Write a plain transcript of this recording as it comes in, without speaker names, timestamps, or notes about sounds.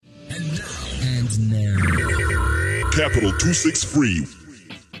And now, Capital 263.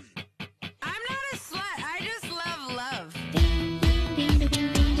 I'm not a slut. I just love love.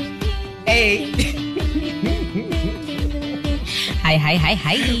 Hey. Hi.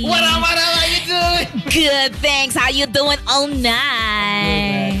 What up? How you doing? Good, thanks. How you doing all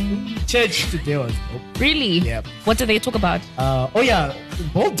night? Church today was dope. Really? Yep. What do they talk about? Oh yeah.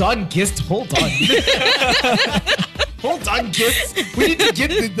 Hold on, guest. Hold on. Hold on, guest. We need to get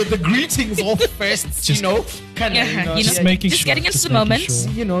the greetings off first. Just- kind of. Just making sure. getting into just the moment.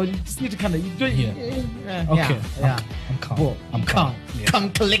 making sure. Just need to kind of. Yeah. Okay. Okay. Yeah. I'm calm. Cool. I'm calm. calm. Yeah.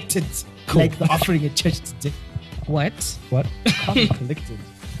 Calm, collected. Cool. Like the offering at church today. What? What? Calm, collected.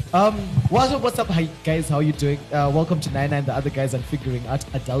 What's up, hi guys? How you doing? Welcome to 99. The other guys are figuring out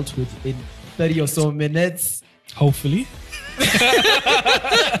adulthood in 30 or so minutes. Hopefully.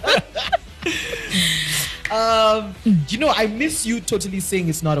 I miss you totally saying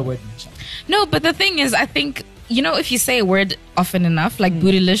it's not a word. No, but the thing is, I think, if you say a word often enough, like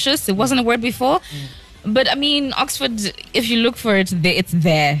bootylicious, it wasn't a word before. But I mean, Oxford, if you look for it, it's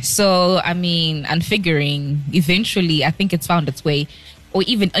there. So, I mean, and figuring, eventually, I think it's found its way. Or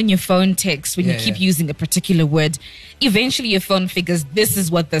even on your phone text, when you keep using a particular word, eventually your phone figures, this is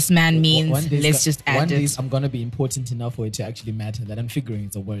what this man means. Let's just add one day it. I'm going to be important enough for it to actually matter that I'm figuring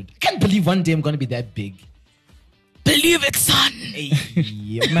it's a word. I can't believe one day I'm going to be that big. Believe it, son. Hey,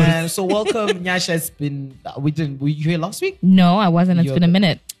 man. So welcome, Nyasha. It's been, were you here last week? No, I wasn't. It's been a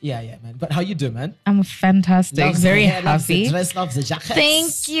minute. Yeah, man. But how you doing, man? I'm fantastic. Loves the Very hair, loves the happy. dress, loves the jacket.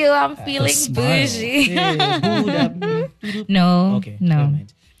 Thank you. I'm feeling smile. bougie. No. No. Okay. Never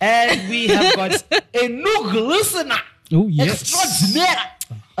mind. And we have got a new listener. Oh, yes.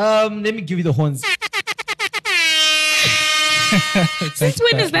 Extraordinaire. Let me give you the horns. Since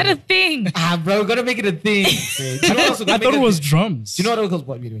when is that a thing? Bro, we're gonna make it a thing. Do you know what else we're gonna I make thought it was drums. Do you know what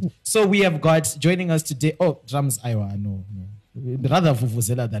we're doing? So we have got joining us today. Oh, drums. Iowa. No. Rather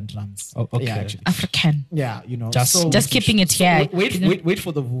vuvuzela than drums. Oh, okay. Yeah, actually. African. Yeah, Just keeping it here. Wait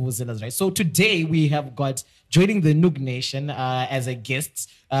for the vuvuzelas, right? So today we have got joining the Noog Nation as a guest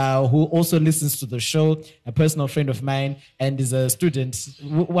who also listens to the show, a personal friend of mine, and is a student.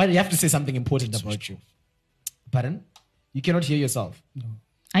 Why you have to say something important about you? Pardon? You cannot hear yourself. No.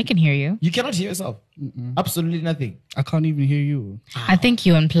 I can hear you. You cannot hear yourself. Absolutely nothing. I can't even hear you. I think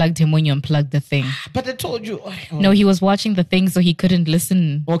you unplugged him when you unplugged the thing. But I told you. No, he was watching the thing, so he couldn't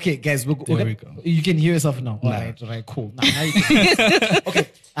listen. Okay, guys, There we go. You can hear yourself now. Nah. All right, cool. Now you can. Okay,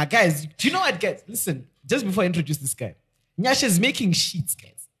 guys, do you know what, guys? Listen, just before I introduce this guy, Nyasha is making sheets,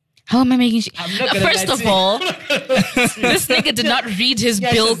 guys. How am I making sure? I'm not gonna First lie of to you. all, this nigga did not read his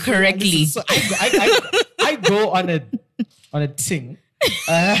Nyasha's- bill correctly. So I go on a thing.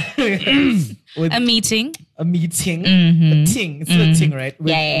 With A meeting. a meeting. A ting. It's a ting, right? With,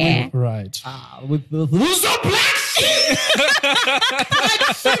 Yeah. Right. with who's a black sheep?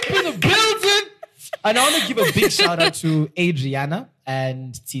 Black sheep in the building. And I want to give a big shout out to Adriana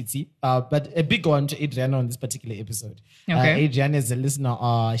and Titi, but a big one to Adriana on this particular episode. Okay. Adriana is a listener.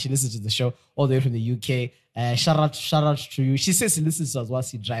 She listens to the show all the way from the UK. Shout out to you. She says she listens to us while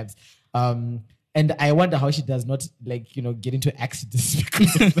she drives. And I wonder how she does not get into accidents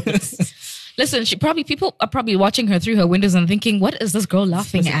because of this. Listen, people are probably watching her through her windows and thinking, what is this girl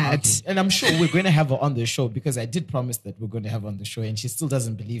laughing at? And I'm sure we're going to have her on the show because I did promise that we're going to have her on the show, and she still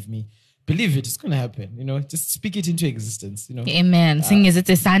doesn't believe me. Believe it, it's going to happen. Just speak it into existence. Amen. Seeing as it's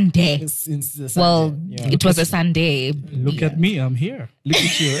a Sunday. It's the Sunday. Well, Yeah. it was a Sunday. Look at me. I'm here. Look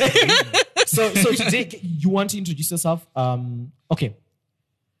at you. So today you want to introduce yourself. Okay,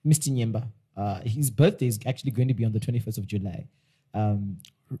 Mr. Nyemba. His birthday is actually going to be on the 21st of July.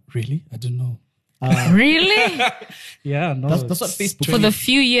 Really? I don't know. Really? Yeah, no. That's what Facebook. For the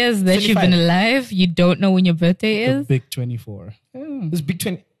few years that you've 25. been alive, you don't know when your birthday The is? big 24. This big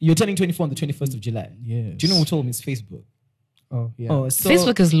 20. You're turning 24 on the 21st of July. Yes. Do you know who told me? It's Facebook. Oh, yeah. Oh, so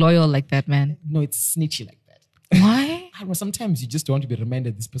Facebook is loyal like that, man. no, it's snitchy like that. Why? I don't know, sometimes you just want to be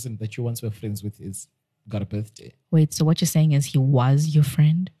reminded this person that you once were friends with is got a birthday. Wait, so what you're saying is he was your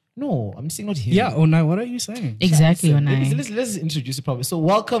friend? No, I'm saying not him. Yeah, oh, now what are you saying? Exactly, So Onai. let's introduce you properly. So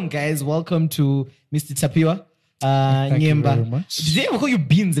welcome, guys. Welcome to Mr. Tapiwa. Thank you Nyemba. very much. Did they ever call you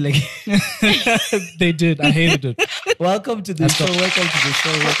Beans? Like, They did. I hated it. welcome to the show. Welcome to the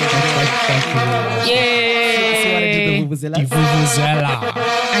show. Welcome to the show. Thank you very much. So you want to do Yay! the vuvuzela? Die Vuvuzela.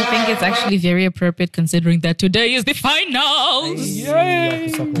 I think it's actually very appropriate considering that today is the finals.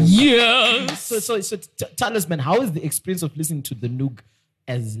 Yay! Yes. So tell us, man, how is the experience of listening to the Noog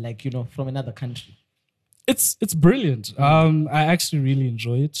as from another country? It's brilliant. I actually really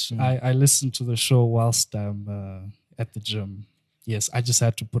enjoy it. I listen to the show whilst I'm at the gym. Yes, I just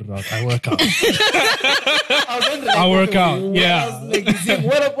had to put it out. I work out. I was wondering, I work okay, out, what yeah. else, like, is it-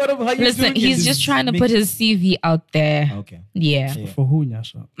 what up, how you Listen, doing? he's Is just it trying to make- put his CV out there. Okay. Yeah. For who,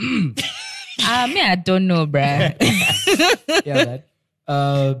 Nyasha? I don't know, bruh. Yeah,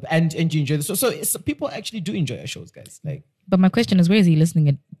 right. And you enjoy this. So people actually do enjoy our shows, guys. Like But my question is, where is he listening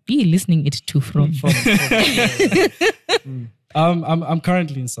it? Be listening it to from? I'm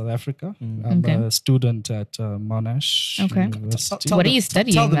currently in South Africa. I'm Okay. a student at Monash Okay. University. What are you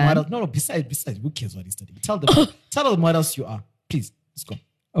studying, Tell them man? what else. No. Besides, who cares what he's studying? Tell them what else you are. Please, let's go.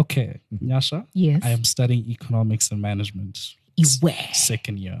 Okay, Nyasha. Yes. I am studying economics and management. Iwe.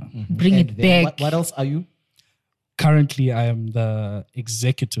 Second year. Bring And it then back. What else are you? Currently, I am the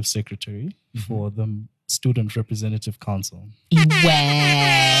executive secretary for the Student Representative Council.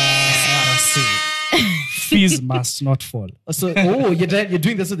 Fees must not fall. So, you're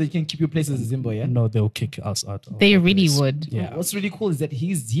doing this so they can keep your place as a Zimbo, yeah? No, they'll kick us out. of They the really place. would. Yeah. What's really cool is that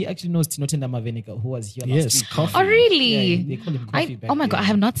he actually knows Tinotenda Mavenika, who was here last Yes, week. coffee. Oh, really? Yeah, they call him Coffee back Oh my God, I there.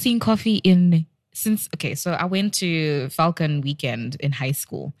 have not seen Coffee in since. Okay, so I went to Falcon Weekend in high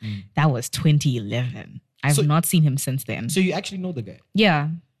school. That was 2011. I've So- not seen him since then. So you actually know the guy. Yeah.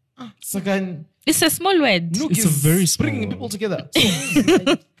 Sagan It's a small word. Nook It's a is very small bringing world. people together.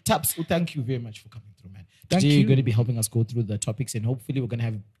 So, Taps, thank you very much for coming through, man. Thank Today you. you're going to be helping us go through the topics, and hopefully we're going to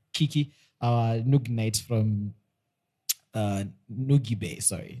have Kiki, our Noog Knight from Noogie Bay.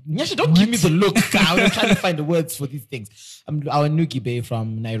 Sorry, Nyasha, don't give me the look. I'm trying to find the words for these things. Our Noogie Bay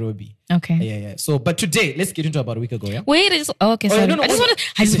from Nairobi. Okay. Yeah. So, but today, let's get into about a week ago. Yeah. Wait, okay, Oh, sorry. no, I just wait. want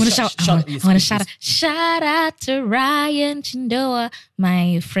to She said shout. shout- I want yes, to please, shout out to Ryan Chindoa,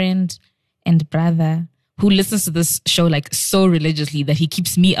 my friend and brother, who listens to this show like so religiously that he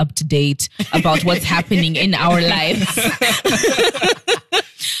keeps me up to date about what's happening in our lives.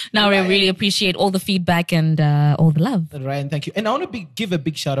 Now, I really appreciate all the feedback and all the love. Ryan, thank you. And I want to give a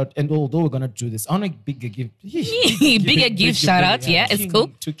big shout out. And although we're gonna do this, I want to give Bigger gift shout out, yeah, it's cool.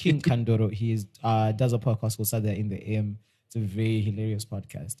 To King Kandoro. He is does a podcast called Sada in the AM. It's a very hilarious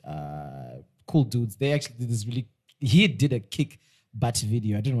podcast. Cool dudes. They actually did this really. He did a kick butt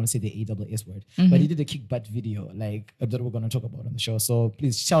video. I didn't want to say the AWS word, but he did a kick butt video like that we're gonna talk about on the show. So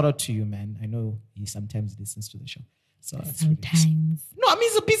please shout out to you, man. I know he sometimes listens to the show. So it's really Sometimes. no, I mean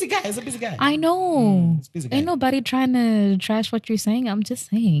he's a busy guy. He's a busy guy. I know. It's busy guy. Ain't nobody trying to trash what you're saying. I'm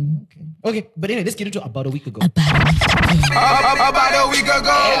just saying. Okay, but anyway, let's get into about a week ago. About a week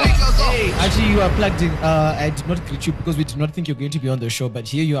ago. Hey, actually, you are plugged in. I did not greet you because we did not think you're going to be on the show, but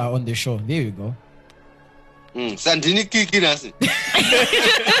here you are on the show. There you go. Sandini Kiki nasi.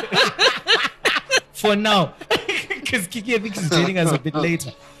 For now, because Kiki I think she's joining us a bit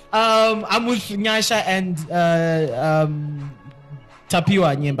later. I'm with Nyasha and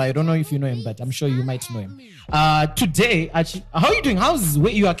Tapiwa Nyemba. I don't know if you know him, but I'm sure you might know him. Today, actually, how are you doing? How's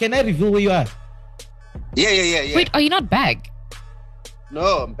where you are? Can I reveal where you are? Yeah. Wait, are you not back?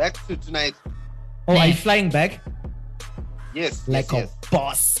 No, I'm back to tonight. Oh, are you flying back? Yes. Like yes. a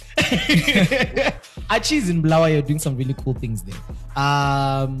boss. Archie's in Blawa, you're doing some really cool things there.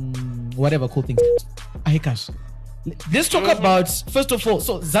 Whatever cool things. Ahikash. Let's talk about, first of all,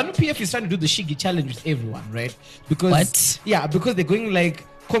 so ZANU PF is trying to do the Shigi challenge with everyone, right? Because What? Yeah, because they're going like,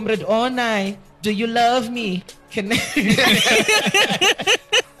 Comrade Onai, do you love me? Can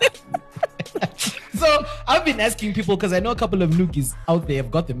So I've been asking people because I know a couple of noogies out there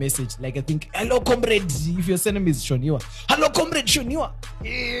have got the message. Like I think, hello comrade, if your surname is Shoniwa. Hello comrade Shoniwa.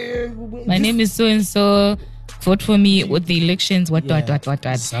 My name is so and so. Vote for me with the elections. What.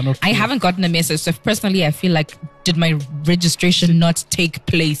 Son of I a- haven't gotten a message. So personally, I feel like did my registration not take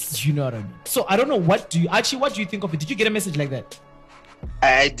place? You know what I mean? So I don't know what do you think of it? Did you get a message like that?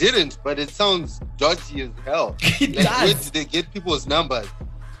 I didn't, but it sounds dodgy as hell. It Like, does. where did they get people's numbers?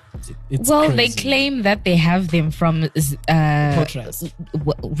 It's Well, crazy. they claim that they have them from. Potras.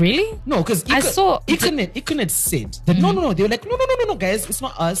 Really? No, because I saw- Iconet said that no. They were like, no, guys, it's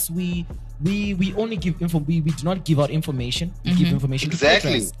not us. We only give info. We do not give out information. We give information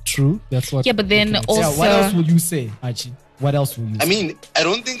Exactly. to Potras. True. That's what. Yeah, but then okay, also- Yeah, what else will you say, Archie? What else will you say? I mean, I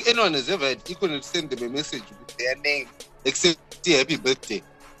don't think anyone has ever had Econet send them a message with their name except say happy birthday.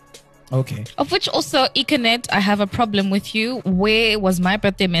 okay. Of which also, Econet, I have a problem with you. Where was my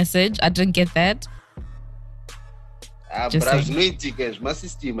birthday message? I didn't get that. But Just I was saying. no guys, my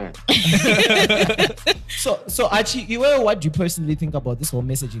sister, man. So Archie, what do you personally think about this whole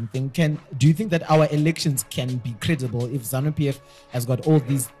messaging thing? Do you think that our elections can be credible if ZANU PF has got all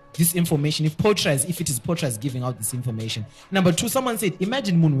this information? If it is Potras giving out this information. Number two, someone said,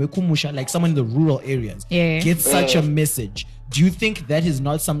 imagine Munwe Kumusha, like someone in the rural areas, Yeah. gets such a message. Do you think that is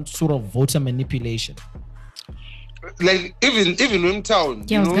not some sort of voter manipulation? like even in town,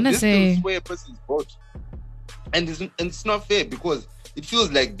 Yeah, I was gonna this say. is where a person's vote, and it's not fair because it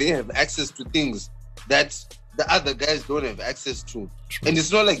feels like they have access to things that the other guys don't have access to, and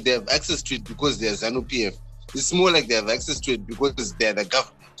it's not like they have access to it because they're ZANU PF. It's more like they have access to it because they're the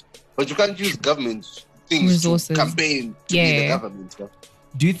government. But you can't use government things Resources. to campaign to be the government. Yeah?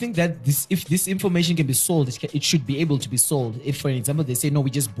 Do you think that if this information can be sold, it should be able to be sold? If, for example, they say, no, we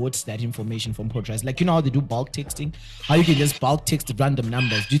just bought that information from Portrais. Like, you know how they do bulk texting? How you can just bulk text random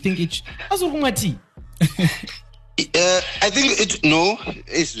numbers. Do you think it... I think it's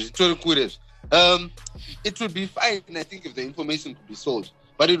very good. It would be fine, I think, if the information could be sold.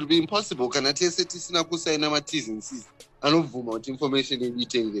 But it would be impossible. Can I tell you that T's and C's? I don't know what information in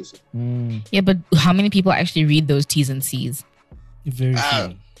retail is. Yeah, but how many people actually read those T's and C's? Very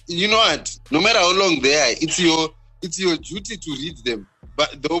few. You know what? No matter how long they are, it's your duty to read them.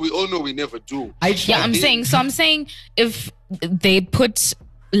 But though we all know we never do. I'm saying if they put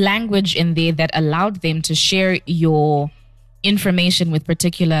language in there that allowed them to share your information with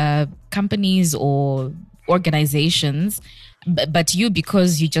particular companies or organizations, but you,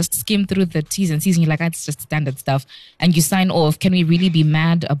 because you just skim through the T's and C's and you're like, that's just standard stuff, and you sign off, can we really be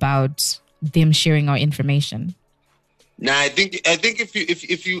mad about them sharing our information? Nah, I think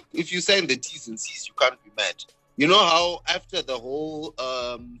if you sign the T's and C's, you can't be mad. You know how after the whole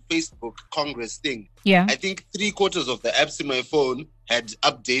Facebook Congress thing, I think 3/4 of the apps in my phone had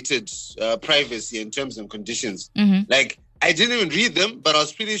updated privacy and terms and conditions. Like, I didn't even read them, but I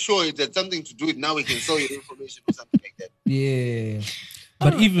was pretty sure it had something to do with now we can sell your information or something like that. Yeah.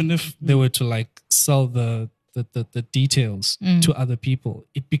 But even if they were to like sell the details to other people,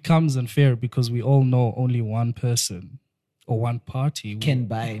 it becomes unfair because we all know only one person or one party can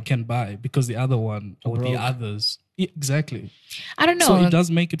buy because the other one or broke. the others. Exactly. I don't know. So it does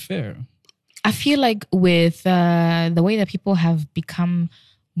make it fair. I feel like with the way that people have become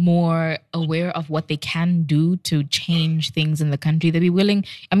more aware of what they can do to change things in the country, they'd be willing.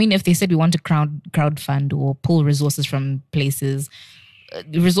 I mean, if they said we want to crowdfund or pull resources from places,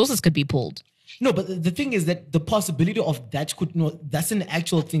 resources could be pulled. No, but the thing is that the possibility of that that's an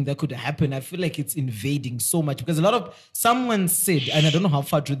actual thing that could happen. I feel like it's invading so much because someone said, and I don't know how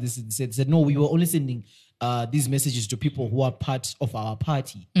far true this is, said, no, we were only sending these messages to people who are part of our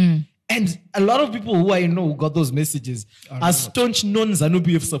party. And a lot of people who I know who got those messages are staunch non-ZANU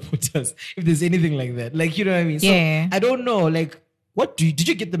PF supporters, if there's anything like that. Like, you know what I mean? Yeah. So I don't know, like, did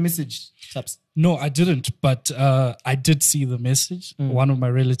you get the message, Taps? No, I didn't, but I did see the message. One of my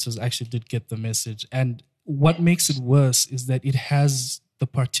relatives actually did get the message. And what makes it worse is that it has the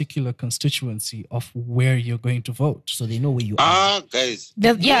particular constituency of where you're going to vote. So they know where you are. Guys.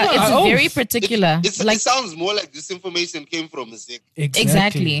 It's very particular. It sounds more like this information came from Zek.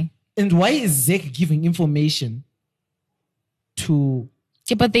 Exactly. And why is Zek giving information to...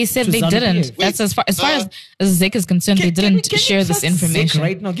 Yeah, but they said they ZANU didn't. PF? That's as far as Zek is concerned, they didn't share this information. Zek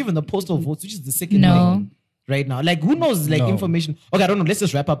right now, given the postal votes, which is the second one right now. Like, who knows, information? Okay, I don't know. Let's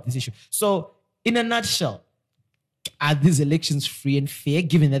just wrap up this issue. So, in a nutshell, are these elections free and fair,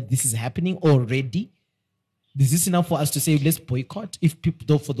 given that this is happening already? Is this enough for us to say, let's boycott?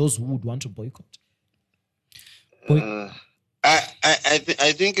 For those who would want to boycott?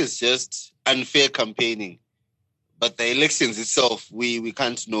 I think it's just unfair campaigning. But the elections itself, we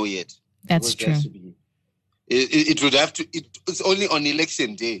can't know yet. That's true. It would have to. It's only on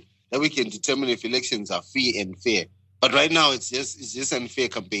election day that we can determine if elections are free and fair. But right now, it's just unfair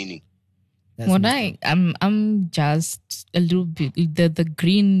campaigning. I'm just a little bit. The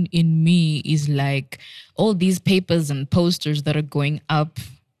green in me is like all these papers and posters that are going up.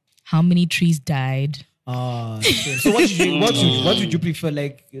 How many trees died? So what would you prefer?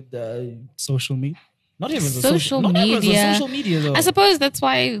 Like the social media. Not even social media though. I suppose that's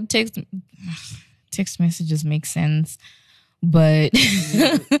why text messages make sense, but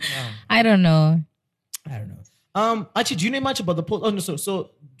I don't know. Actually, do you know much about the post? Oh no, so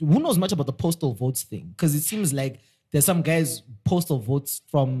who knows much about the postal votes thing? Because it seems like there's some guys postal votes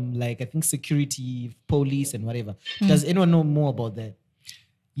from like I think security, police, and whatever. Does anyone know more about that?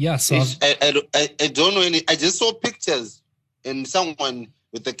 Yeah, so I don't know any. I just saw pictures and someone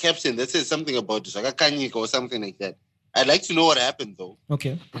with the caption that says something about Shaka or something like that. I'd like to know what happened though.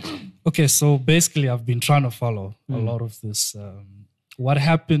 Okay, so basically I've been trying to follow a lot of this. What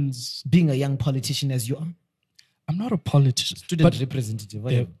happens... Being a young politician as you are? I'm not a politician. Student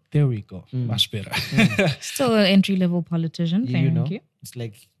representative. There we go. Much better. Still an entry-level politician. Thank you. It's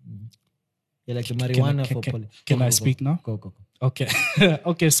like... You're like the marijuana for politics. Can I speak now? Go. Okay.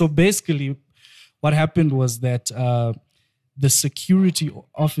 Okay, so basically what happened was that... the security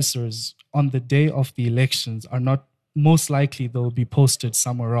officers on the day of the elections are not most likely they'll be posted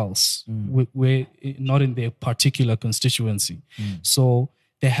somewhere else, where not in their particular constituency. So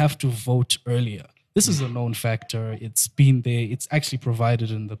they have to vote earlier. This is a known factor. It's been there. It's actually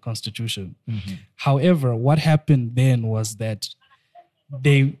provided in the Constitution. However, what happened then was that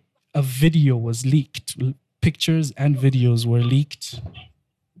a video was leaked. Pictures and videos were leaked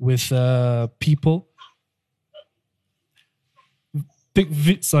with people.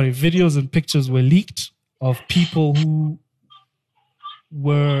 Videos and pictures were leaked of people who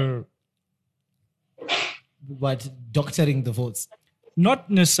were doctoring the votes. Not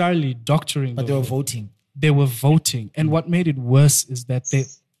necessarily doctoring, but they were voting. They were voting. And what made it worse is that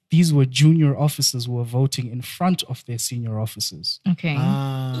these were junior officers who were voting in front of their senior officers. Okay.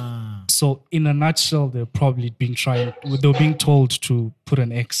 So in a nutshell, they're probably being told to put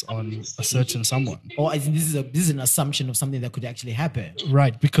an X on a certain someone. Or this is an assumption of something that could actually happen.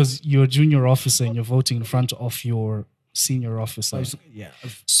 Right, because you're a junior officer and you're voting in front of your senior officer. Yeah.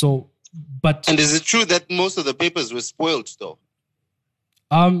 So, and is it true that most of the papers were spoiled though?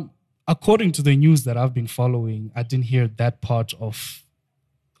 According to the news that I've been following, I didn't hear that part of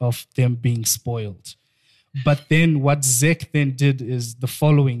them being spoiled. But then what ZEC then did is the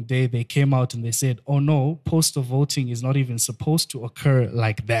following day they came out and they said, oh no, postal voting is not even supposed to occur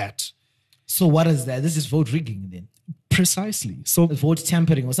like that. So what is that? This is vote rigging then? Precisely. So it's vote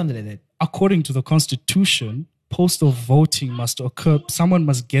tampering or something like that. According to the Constitution, postal voting must occur. Someone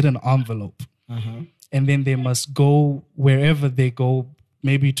must get an envelope. And then they must go wherever they go,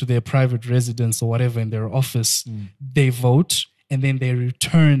 maybe to their private residence or whatever in their office. They vote and then they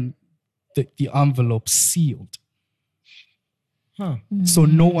return the envelope sealed. So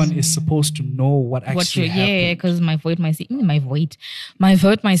no one is supposed to know what actually happened. Yeah, because my vote, my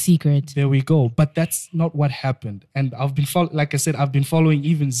secret. There we go. But that's not what happened. And I've been I've been following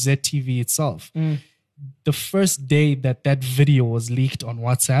even ZTV itself. The first day that video was leaked on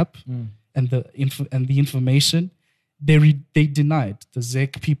WhatsApp and the information, they denied. The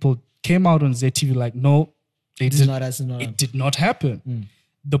ZEC people came out on ZTV like, no, it did not happen.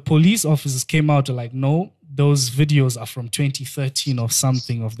 The police officers came out like, no, those videos are from 2013 or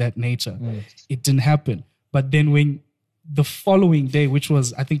something of that nature. It didn't happen. But then when the following day, which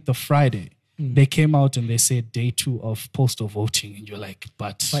was, I think, the Friday, they came out and they said day 2 of postal voting. And you're like,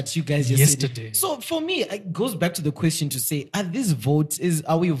 but you guys just yesterday. So for me, it goes back to the question to say, are these votes,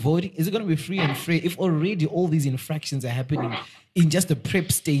 are we voting? Is it going to be free and fair if already all these infractions are happening in just the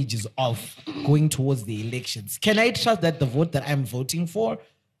prep stages of going towards the elections? Can I trust that the vote that I'm voting for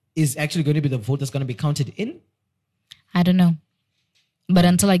is actually going to be the vote that's going to be counted in? I don't know. But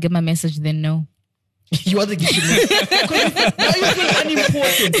until I get my message, then no. You want to give me now you feel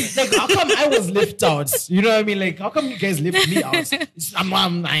unimportant. Like, how come I was left out? You know what I mean? Like, how come you guys left me out?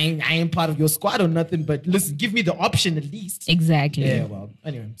 I ain't part of your squad or nothing, but listen, give me the option at least. Exactly. Yeah, well,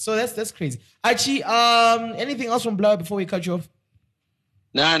 anyway. So that's crazy. Archie, anything else from Blur before we cut you off?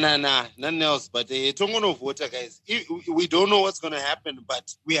 Nah. Nothing else. But Tongono voter, guys. We don't know what's gonna happen,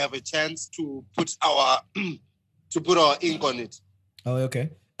 but we have a chance to put our ink on it. Oh, okay.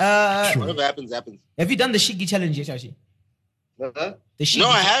 Whatever happens. Have you done the Shigi challenge yet, Shashi? No,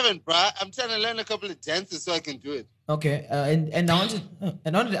 I haven't, bro. I'm trying to learn a couple of dances so I can do it. Okay, and I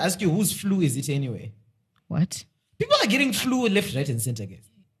wanted to ask you, whose flu is it anyway? What? People are getting flu left, right, and center, guys.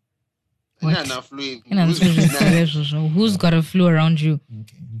 What? Flu. Who's got a flu around you?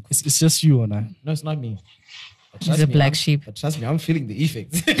 Okay. It's just you, Ona. No, it's not me. He's a black sheep. But trust me, I'm feeling the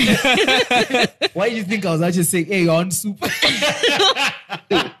effects. Why do you think I was actually saying, hey, you're on soup?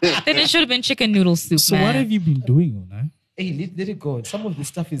 Then it should have been chicken noodle soup. So what have you been doing, Ona? Hey, let it go. Some of this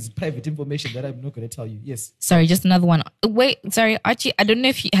stuff is private information that I'm not going to tell you. Yes. Sorry, just another one. Wait, sorry, Archie, I don't know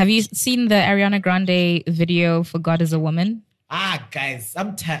if have you seen the Ariana Grande video for God is a Woman? Guys,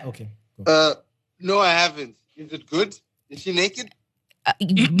 I'm tired. Okay. No, I haven't. Is it good? Is she naked?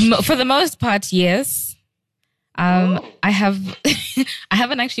 For the most part, yes. I have I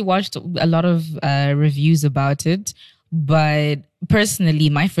haven't actually watched a lot of reviews about it, but personally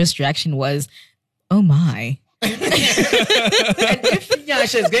my first reaction was, oh my. And if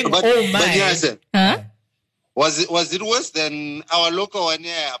Nyasha is going, oh my. Nyasha, huh? Was it worse than our local one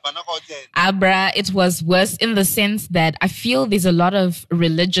here? Abra, it was worse in the sense that I feel there's a lot of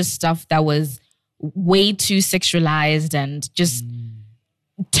religious stuff that was way too sexualized and just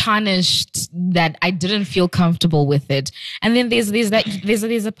tarnished that I didn't feel comfortable with it. And then there's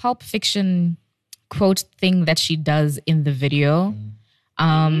a Pulp Fiction quote thing that she does in the video.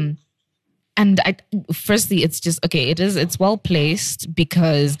 And firstly, it's just, okay, it's well placed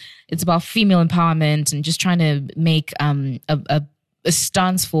because it's about female empowerment and just trying to make a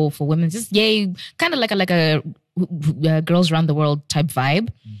stance for women. Just kind of like a Girls Run the World type vibe,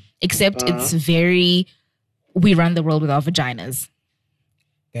 except it's very we run the world with our vaginas.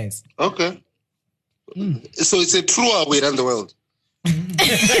 Guys. Okay. So it's a truer we run the world.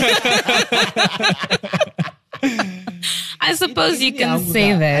 I suppose you can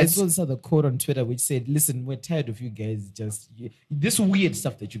say that. I saw the quote on Twitter which said, "Listen, we're tired of you guys this weird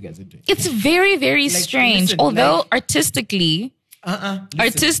stuff that you guys are doing." It's very, very strange. listen, although artistically,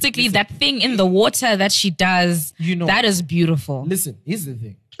 listen. that thing in the water that she does, that is beautiful. Listen, here's the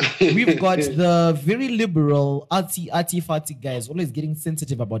thing. We've got the very liberal, arty-farty guys always getting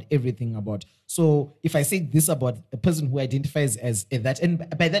sensitive about everything about. So if I say this about a person who identifies as that, and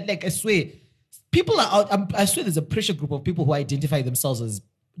by that, like, I swear, people are out. I swear there's a pressure group of people who identify themselves as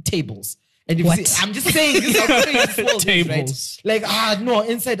tables. And if you see, I'm just saying this is how crazy this is, right? Like, no,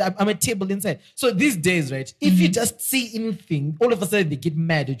 inside, I'm a table inside. So these days, right, if you just say anything, all of a sudden they get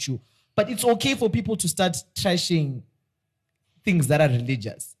mad at you. But it's okay for people to start trashing things that are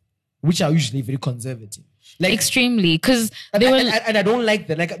religious, which are usually very conservative. Like, extremely, because and I don't like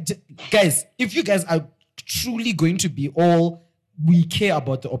that. Like, guys, if you guys are truly going to be all we care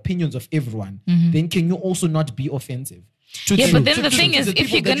about the opinions of everyone, then can you also not be offensive? But then the thing is,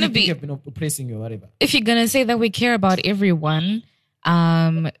 if you're gonna be have been oppressing you or whatever, if you're gonna say that we care about everyone,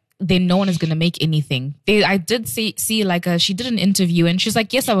 then no one is gonna make anything. I did see like she did an interview and she's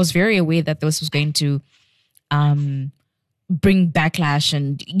like, yes, I was very aware that this was going to bring backlash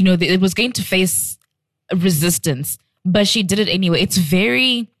and it was going to face resistance, but she did it anyway. It's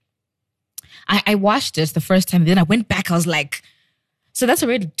very. I watched it the first time, then I went back. I was like, so that's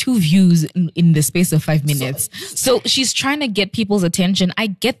already 2 views in the space of 5 minutes. So she's trying to get people's attention. I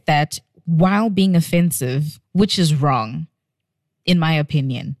get that while being offensive, which is wrong, in my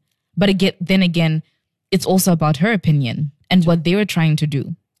opinion. But then again, it's also about her opinion and what they were trying to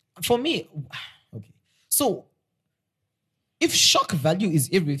do. For me, okay. So if shock value is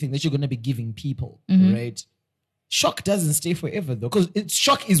everything that you're going to be giving people, right? Shock doesn't stay forever though, because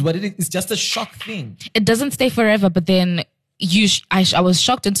shock is what it is. It's just a shock thing. It doesn't stay forever, but then I was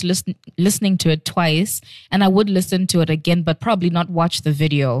shocked into listening to it twice, and I would listen to it again, but probably not watch the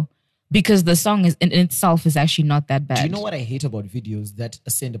video because the song in itself is actually not that bad. Do you know what I hate about videos that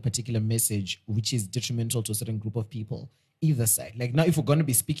send a particular message which is detrimental to a certain group of people? Either side. Like now, if we're going to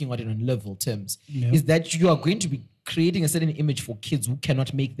be speaking about it on level terms, is that you are going to be creating a certain image for kids who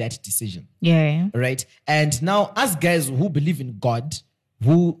cannot make that decision. Yeah. Right? And now, as guys who believe in God,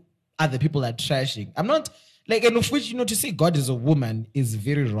 who other people are trashing, I'm not like, and of which, to say God is a woman is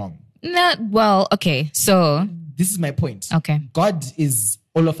very wrong. Well, okay. So this is my point. Okay. God is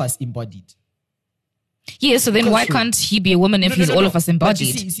all of us embodied. Yeah, so then why can't he be a woman if he's all of us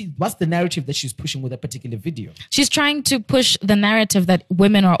embodied? You see, what's the narrative that she's pushing with that particular video? She's trying to push the narrative that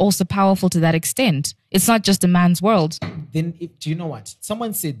women are also powerful to that extent. It's not just a man's world. Then, do you know what?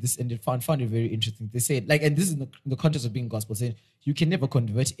 Someone said this and they found it very interesting. They said, like, and this is in the context of being gospel, saying you can never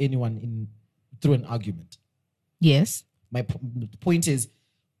convert anyone through an argument. Yes. My point is,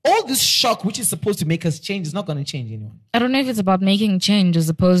 all this shock, which is supposed to make us change, is not going to change anyone. I don't know if it's about making change as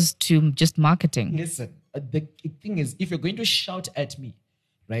opposed to just marketing. Listen, the thing is, if you're going to shout at me,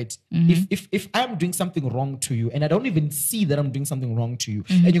 right? If I'm doing something wrong to you, and I don't even see that I'm doing something wrong to you,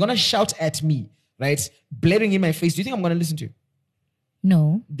 and you're going to shout at me, right? Blaring in my face, do you think I'm going to listen to you?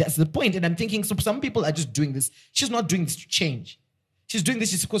 No. That's the point. And I'm thinking, so some people are just doing this. She's not doing this to change. She's doing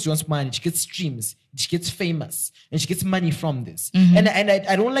this just because she wants money. She gets streams. She gets famous. And she gets money from this. And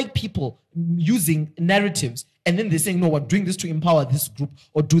I don't like people using narratives and then they're saying, no, we're doing this to empower this group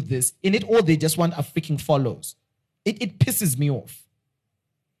or do this. In it all, they just want a freaking follows. It pisses me off.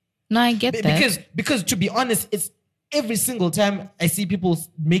 No, I get that. Because to be honest, it's every single time I see people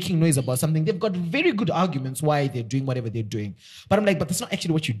making noise about something, they've got very good arguments why they're doing whatever they're doing. But I'm like, but that's not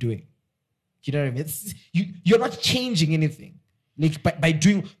actually what you're doing. You know what I mean? You're not changing anything. Like by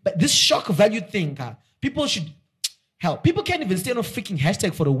doing, but this shock value thing, people should help. People can't even stay on a freaking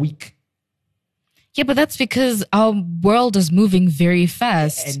hashtag for a week. Yeah, but that's because our world is moving very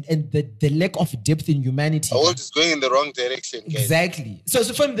fast. And the lack of depth in humanity. Our world is going in the wrong direction. Guys. Exactly. So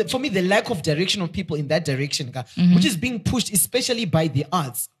for me, the lack of direction of people in that direction, which is being pushed, especially by the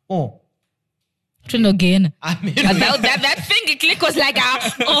arts. Again. I mean, that finger click was like,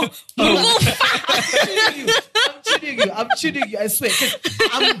 I'm cheating you. I swear. 'Cause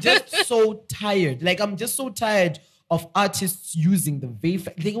I'm just so tired. Like, I'm just so tired of artists using the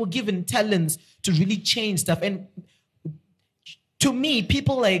they were given talents to really change stuff. And to me,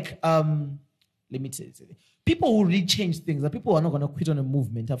 people like, let me tell you, people who really change things are people who are not going to quit on a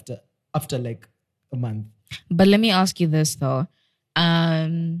movement after like a month. But let me ask you this though.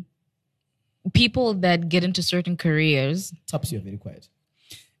 people that get into certain careers. Taps, you're very quiet.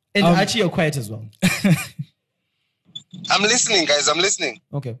 And Archie, you're quiet as well. I'm listening, guys. I'm listening.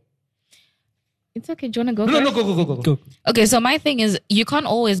 Okay. It's okay. Do you want to go? No, go. Okay, so my thing is, you can't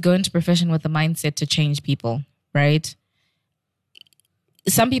always go into profession with the mindset to change people, right?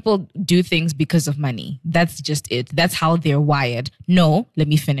 Some people do things because of money. That's just it. That's how they're wired. No, let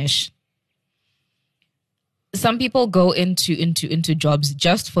me finish. Some people go into jobs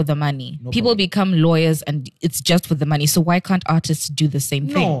just for the money. People become lawyers and it's just for the money. So why can't artists do the same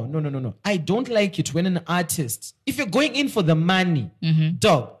thing? No. I don't like it when an artist, if you're going in for the money,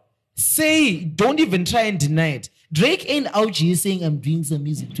 dog, don't even try and deny it. Drake ain't out here saying I'm doing some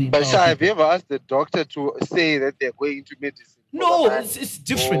music to empower But have you ever asked the doctor to say that they're going into medicine? No, it's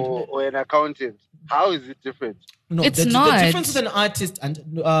different. Or an accountant. How is it different? No, it's not. The difference with an artist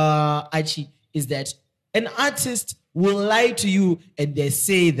and Archie is that an artist will lie to you and they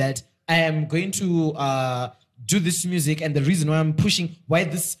say that I am going to do this music, and the reason why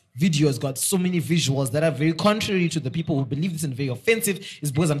this video has got so many visuals that are very contrary to the people who believe this and very offensive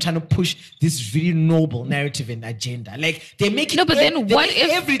is because I'm trying to push this very noble narrative and agenda. Like they make it. No, but then what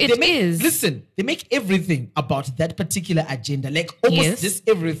if it is? Listen, they make everything about that particular agenda. Like almost this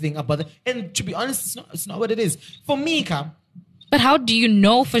everything about that. And to be honest, it's not what it is. For me, Ka. But how do you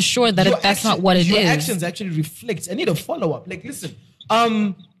know for sure that that's not what it is? Your actions actually reflect. I need a follow-up. Like, listen,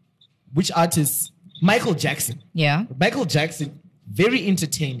 which artist? Michael Jackson. Yeah. Michael Jackson, very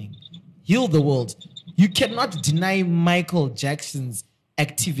entertaining. Healed the world. You cannot deny Michael Jackson's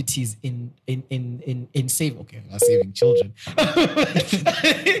activities in saving children.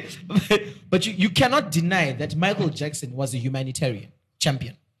 but you cannot deny that Michael Jackson was a humanitarian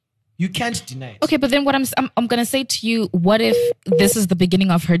champion. You can't deny it. Okay, but then what I'm going to say to you, what if this is the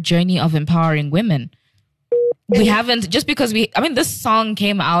beginning of her journey of empowering women? We haven't, just because this song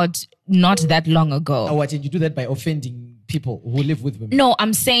came out not that long ago. Oh, what, did you do that by offending people who live with women? No,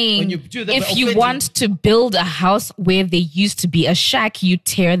 I'm saying if you want to build a house where there used to be a shack, you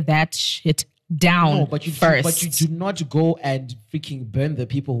tear that shit down first. But you do not go and freaking burn the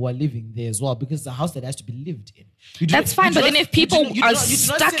people who are living there as well, because it's a house that has to be lived in. That's fine, but then if people are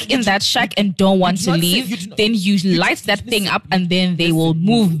stuck in that shack and don't want to leave, then you light that thing up and then they will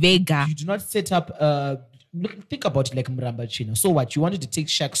move Vega. You do not set up... think about it like Mramba China. So what? You wanted to take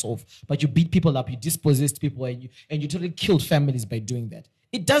shacks off, but you beat people up, you dispossessed people, and you totally killed families by doing that.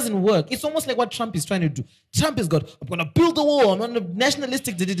 It doesn't work. It's almost like what Trump is trying to do. Trump has got, I'm going to build a wall, I'm going to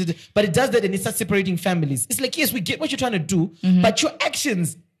nationalistic, but it does that and it starts separating families. It's like, yes, we get what you're trying to do, but your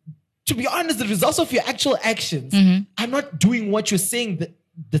actions, to be honest, the results of your actual actions are not doing what you're saying,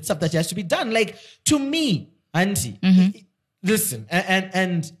 the stuff that has to be done. Like, to me, Auntie, listen,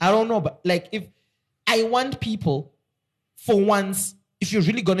 and I don't know, but like, if I want people, for once, if you're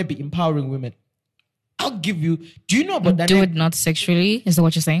really going to be empowering women, I'll give you. Do you know about that? Do it not sexually. Is that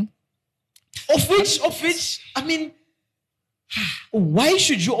what you're saying? Of which, I mean, why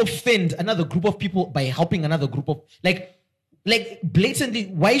should you offend another group of people by helping another group of like blatantly?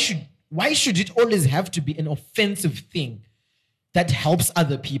 Why should it always have to be an offensive thing that helps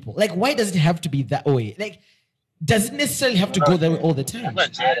other people? Like, why does it have to be that way? Like, does it necessarily have to go that way all the time?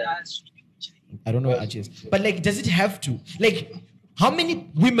 I don't know what Archie is, but like, does it have to? Like, how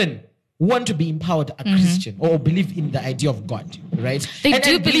many women want to be empowered are Christian or believe in the idea of God, right? They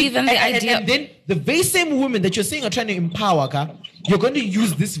do believe in the idea. And then the very same women that you're saying are trying to empower, you're going to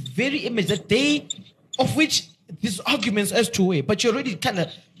use this very image of which these arguments as to way, but you're already kind of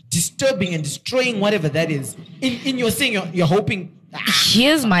disturbing and destroying whatever that is. In your saying, you're hoping.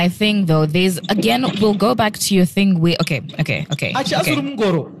 Here's my thing, though. We'll go back to your thing. Okay.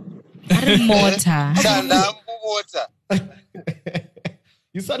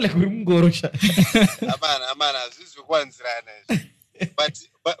 You sound like Urumgorosha.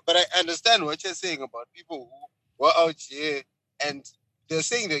 But I understand what you're saying about people who are out here and they're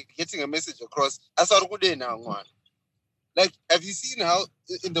saying they're getting a message across. Like, have you seen how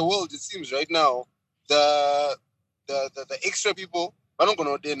in the world it seems right now the extra people are not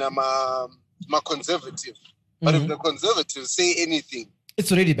going to conservative, but if the conservatives say anything, it's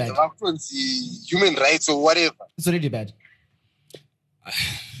already bad. Human rights or whatever, it's already bad.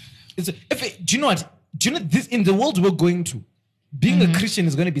 Do you know what? Do you know this in the world we're going to? Being a Christian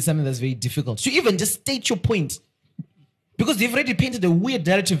is going to be something that's very difficult. So even just state your point. Because they've already painted a weird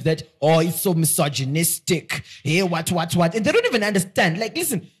narrative that, it's so misogynistic. Hey, what? And they don't even understand. Like,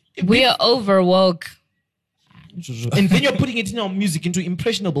 listen. We are over woke. And then you're putting it in our music into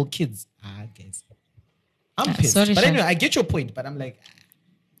impressionable kids. Guys. I'm pissed. Sorry, but anyway, I get your point, but I'm like,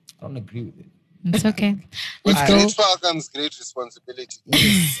 I don't agree with it. It's okay. Let's go. Great power comes great responsibility.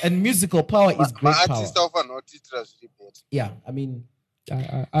 Yes. And musical power is great power. Artist offer not it. Yeah, I mean,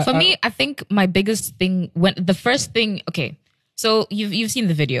 for me, I think my biggest thing the first thing. Okay, so you've seen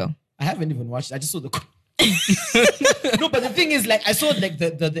the video. I haven't even watched it. I just saw the. No, but the thing is, like, I saw like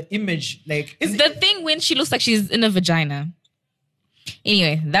the image, like the thing when she looks like she's in a vagina.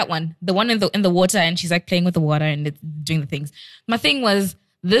 Anyway, that one, the one in the water, and she's like playing with the water and it's doing the things. My thing was,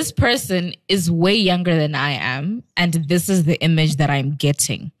 this person is way younger than I am, and this is the image that I'm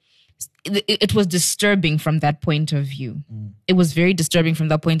getting. It was disturbing from that point of view. It was very disturbing from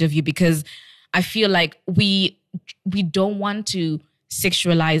that point of view because I feel like we don't want to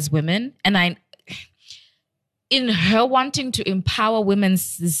sexualize women, and in her wanting to empower women's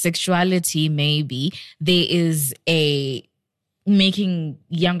sexuality, maybe there is a making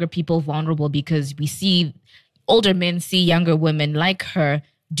younger people vulnerable because we see older men see younger women like her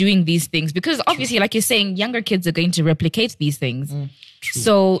doing these things because obviously, like you're saying, younger kids are going to replicate these things.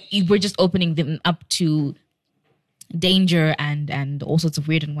 So we're just opening them up to danger and all sorts of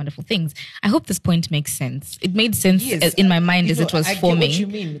weird and wonderful things. I hope this point makes sense. It made sense in my mind as it was forming. I get what you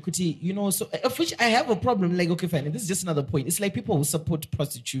mean, Kuti. You know, so of which I have a problem. Like, okay, fine. This is just another point. It's like people who support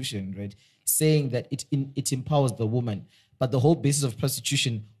prostitution, right? Saying that it empowers the woman, but the whole basis of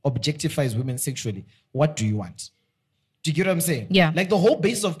prostitution objectifies women sexually. What do you want? Do you get what I'm saying? Yeah. Like the whole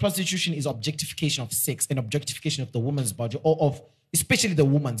basis of prostitution is objectification of sex and objectification of the woman's body, or of especially the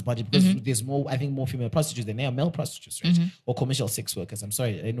woman's body, because there's more, I think, more female prostitutes than there are male prostitutes, right? Or commercial sex workers. I'm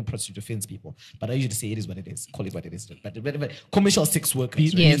sorry, I know prostitute offends people, but I usually say it is what it is. Call it what it is. But commercial sex workers,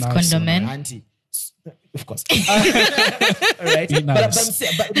 right? Yes, condomen. Auntie, of course. All right.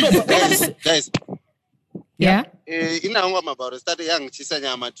 Guys. Yeah. I'm about to start young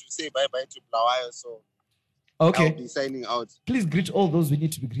Chisanyama to say bye-bye to Blawayo, so okay. I'll be signing out. Please greet all those we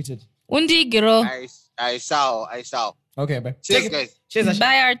need to be greeted. Undi Giro. I shall. Okay, bye. Cheers, guys. Cheers,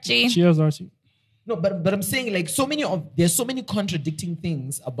 Bye, Archie. Cheers, Archie. No, but I'm saying, like, there's so many contradicting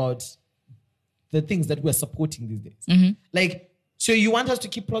things about the things that we're supporting these days. Like, so you want us to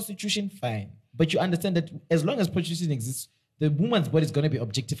keep prostitution? Fine. But you understand that as long as prostitution exists, the woman's body is going to be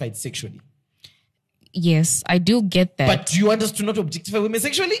objectified sexually. Yes, I do get that. But do you want us to not objectify women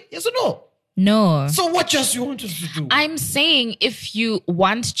sexually? Yes or no? No. So what just you want us to do? I'm saying if you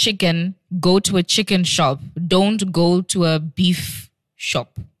want chicken, go to a chicken shop. Don't go to a beef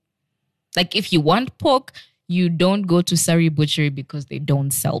shop. Like if you want pork, you don't go to Surrey Butchery because they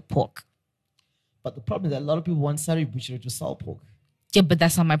don't sell pork. But the problem is that a lot of people want Surrey Butchery to sell pork. Yeah, but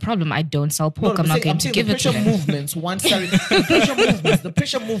that's not my problem. I don't sell pork. I'm not going to give it to them. The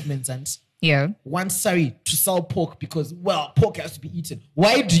pressure movements and want Surrey to sell pork because, well, pork has to be eaten.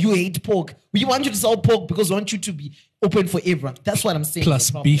 Why do you hate pork? We want you to sell pork because we want you to be open for everyone. That's what I'm saying. Plus,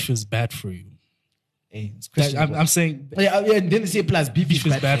 beef is bad for you. Hey, I'm saying... and then they say plus beef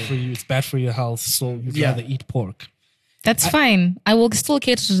is bad for you. It's bad for your health, so you'd rather eat pork. That's fine. I will still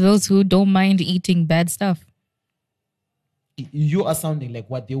cater to those who don't mind eating bad stuff. You are sounding like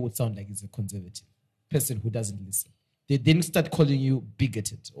what they would sound like is a conservative person who doesn't listen. They then start calling you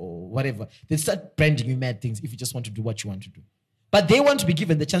bigoted or whatever. They start branding you mad things if you just want to do what you want to do. But they want to be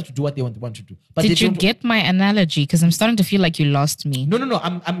given the chance to do what they want to do. But did you get my analogy? Because I'm starting to feel like you lost me. No.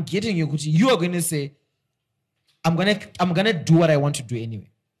 I'm getting you, Gucci. You are going to say, I'm gonna do what I want to do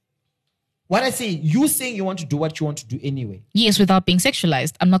anyway. What I say, you saying you want to do what you want to do anyway. Yes, without being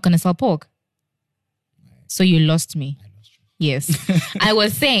sexualized. I'm not going to sell pork. So you lost me. Yes. I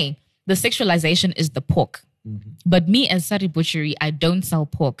was saying the sexualization is the pork. But me as Surrey Butchery, I don't sell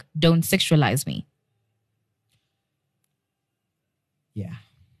pork. Don't sexualize me. Yeah.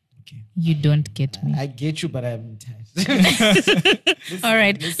 Okay. You don't get me. I get you, but I'm tired. All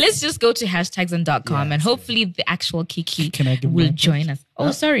right. Let's just go to hashtags and .com and hopefully the actual Kiki will join us.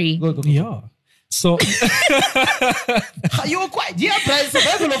 Oh, sorry. Go. Yeah. So you were quiet. Yeah, but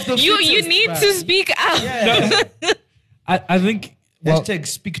survival of the you need to speak out. Yeah. I think hashtag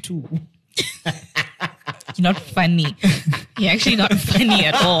speak to. You're not funny. You're actually not funny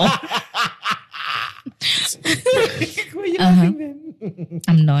at all. Were you laughing then?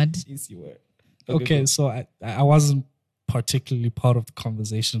 I'm not. Yes, you were. Okay, so I wasn't particularly part of the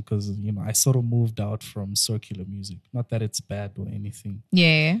conversation because, I sort of moved out from circular music. Not that it's bad or anything.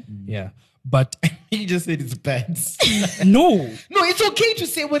 Yeah. Yeah. But you just said it's bad. No, it's okay to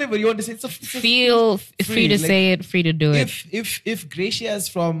say whatever you want to say. Feel free to say it, free to do it. If Gracias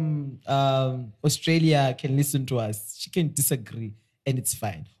from Australia can listen to us, she can disagree and it's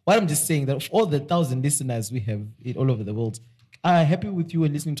fine. What I'm just saying that of all the 1,000 listeners we have all over the world are happy with you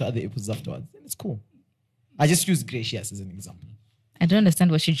and listening to other episodes afterwards, then it's cool. I just use Gracias as an example. I don't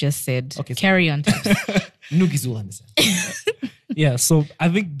understand what you just said. Okay, Carry on. Noogies will understand. Yeah, so I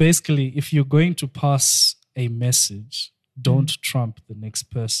think basically if you're going to pass a message, don't trump the next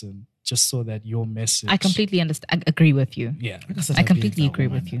person just so that your message... I completely understand. I agree with you. Yeah. I completely agree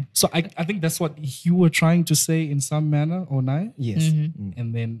with you. So I think that's what you were trying to say in some manner, Onai. Yes.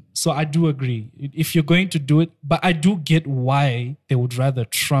 And then, so I do agree. If you're going to do it, but I do get why they would rather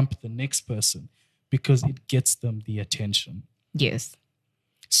trump the next person because it gets them the attention. Yes.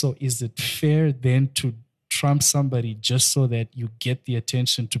 So is it fair then to trump somebody just so that you get the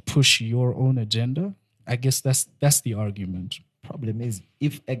attention to push your own agenda? I guess that's the argument. Problem is,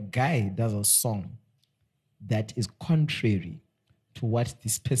 if a guy does a song that is contrary to what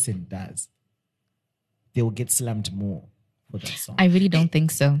this person does, they will get slammed more for that song. I really don't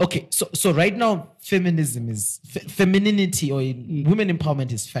think so. Okay, so right now, feminism is femininity or women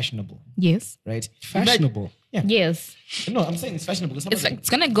empowerment is fashionable, Yes. right? Fashionable. Yeah. Yes. No, I'm saying it's fashionable because It's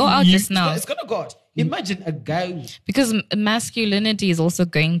gonna go out just now. It's gonna go out. Imagine a guy. Because masculinity is also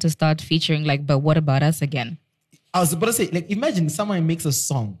going to start featuring like, but what about us again? I was about to say, like, imagine someone makes a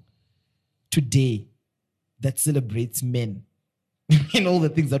song today that celebrates men and all the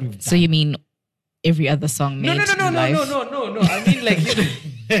things that we've done. So you mean every other song made No. I mean, like,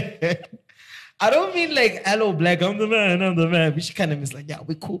 I don't mean like, hello, black, I'm the man. Which kind of is like, yeah,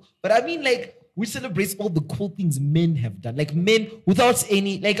 we're cool. But I mean, like, we celebrate all the cool things men have done. Like, men without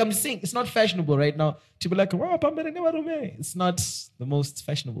any, like, I'm saying, it's not fashionable right now to be like, it's not the most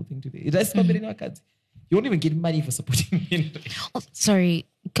fashionable thing today. You won't even get money for supporting men. Oh, sorry,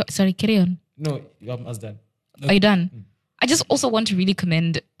 carry on. No, I'm done. Are you done? I just also want to really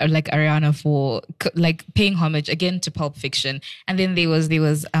commend like Ariana for like paying homage again to Pulp Fiction. And then there was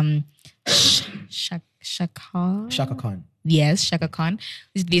Shaka Khan. Yes, Shaka Khan.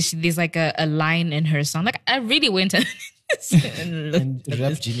 There's like a line in her song. Like I really went and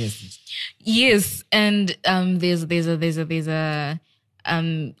rap genius. Yes, and there's a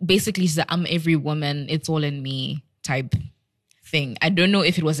basically it's the I'm every woman, it's all in me type thing. I don't know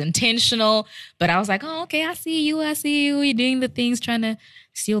if it was intentional, but I was like, oh, okay, I see you. You're doing the things, trying to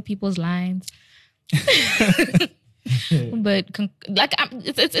steal people's lines. But like,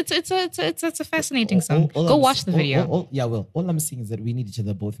 it's a fascinating song. Go watch the video. All I'm saying is that we need each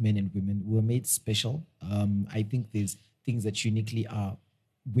other, both men and women. We're made special. I think there's things that uniquely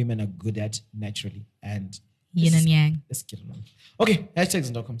women are good at naturally, and Yin and yang. Let's get along. Okay, hashtags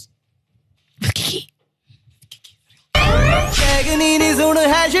and .coms.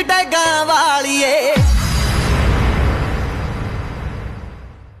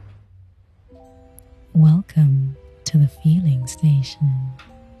 Welcome to the feeling station.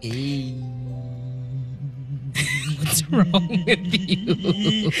 Hey. What's wrong with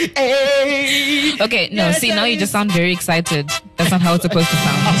you? Hey. Okay, no, see, now you just sound very excited. That's not how it's supposed to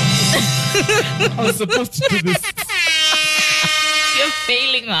sound. I was supposed to do this. You're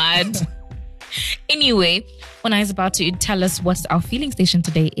failing hard. Anyway, when I was about to tell us what our feeling station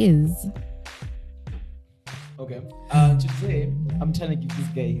today is. Okay. Today, I'm trying to give this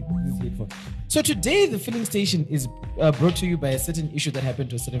guy this headphone. So today, the filling station is brought to you by a certain issue that happened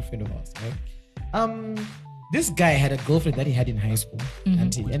to a certain friend of ours. Right? This guy had a girlfriend that he had in high school,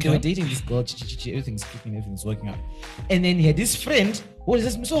 and they were dating this girl. Everything's clicking, everything's working out. And then he had this friend who was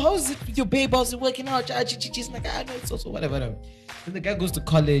just, so how's it with your babe? How's it working out? She's like, no, it's also whatever. Then the guy goes to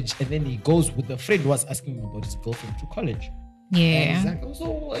college, and then he goes with the friend who was asking him about his girlfriend to college. Yeah. And he's like, oh,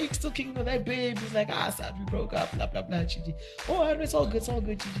 so are you still kicking with that babe? He's like, sad, we broke up, blah, blah, blah. Oh, it's all good,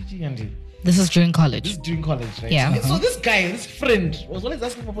 And this is during college. This is during college, right? Yeah. So this guy, this friend, was always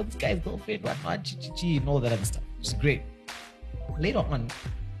asking him about this guy's girlfriend, and all that other stuff. Which is great. Later on,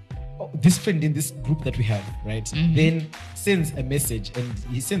 this friend in this group that we have, right, then sends a message, and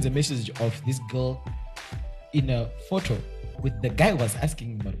he sends a message of this girl in a photo with the guy who was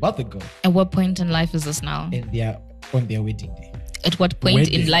asking him about the girl. At what point in life is this now? And they are on their wedding day. At what point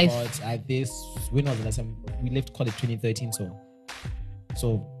in life? When was the last time we left college? 2013, so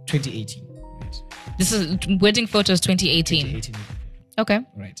 2018. Right? This is wedding photos 2018. Okay.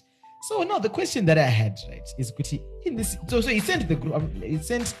 Right. So now the question that I had, right, is in this. So he sent the group. He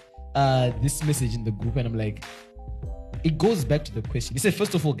sent this message in the group, and I'm like, it goes back to the question. He said,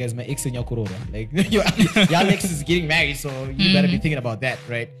 first of all, guys, my ex in your corona, like your ex is getting married, so you better be thinking about that,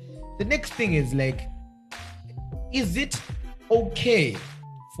 right? The next thing is like, is it okay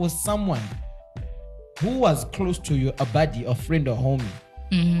for someone who was close to you, a buddy, a friend, or homie,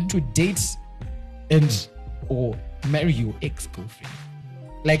 to date or marry your ex-girlfriend?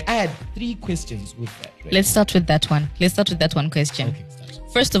 Like, I had 3 questions with that. Right? Let's start with that one. Question. Okay, start.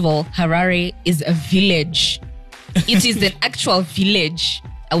 First of all, Harare is a village. It is an actual village.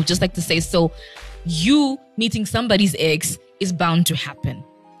 I would just like to say so. You meeting somebody's ex is bound to happen,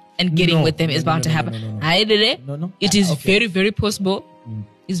 and getting with them is bound to happen. I did it. No. It is very, very possible.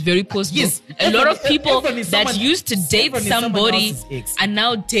 It's very possible. Yes, a lot of people that used to date somebody are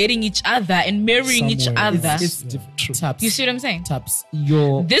now dating each other and marrying each other. It's different. Taps. You see what I'm saying? Taps.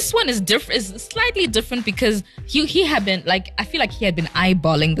 This one is different. Is slightly different because he had been like, I feel like he had been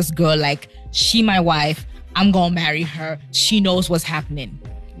eyeballing this girl like, she my wife. I'm gonna marry her. She knows what's happening.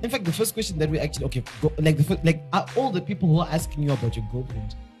 In fact, the first question that we actually are all the people who are asking you about your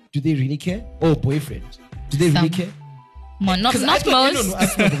girlfriend, do they really care? Or boyfriend? Do they really care? Not most. No,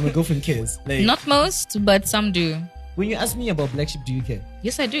 ask me about my girlfriend cares. Like, not most, but some do. When you ask me about Black Sheep, do you care?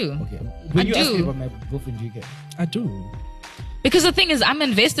 Yes, I do. Okay. When you ask me about my girlfriend, do you care? I do. Because the thing is, I'm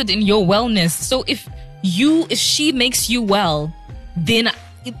invested in your wellness. So if she makes you well, then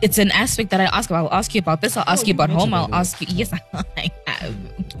it's an aspect that I ask about. I'll ask you about this. I'll ask you about home. I'll ask you. Yes, I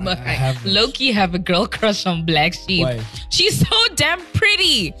have. Low-key have a girl crush on Black Sheep. Why? She's so damn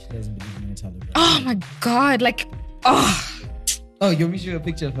pretty. She doesn't believe in my talent. Oh my God. Like, Oh, you want me to show you a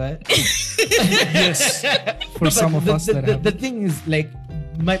picture of her? Yes. For some of us the thing is, like,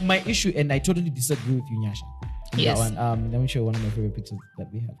 my issue, and I totally disagree with you, Nyasha. Yes. That one. Let me show you one of my favorite pictures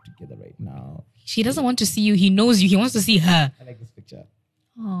that we have together right now. She doesn't want to see you. He knows you. He wants to see her. I like this picture.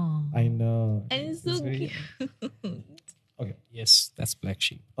 Oh. I know. And it's so cute. Okay. Yes, that's Black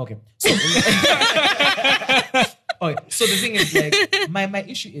Sheep. Okay. So, okay. So the thing is, like, my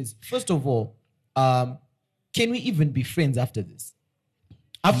issue is, first of all, can we even be friends after this?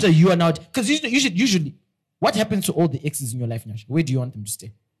 After you are now, because usually, what happens to all the exes in your life, Nyasha? Where do you want them to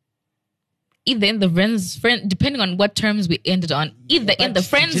stay? Either in the friend, depending on what terms we ended on, either in the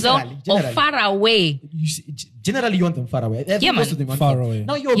friend zone or far away. Generally, you want them far away. Yeah, most of them want far away.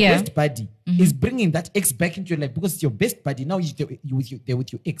 Now your best buddy is bringing that ex back into your life because it's your best buddy. Now you're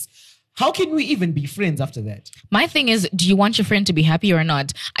with your ex. How can we even be friends after that? My thing is, do you want your friend to be happy or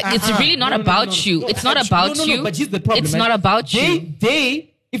not? It's really not about you. It's not about you. No, but here's the problem. It's not about you.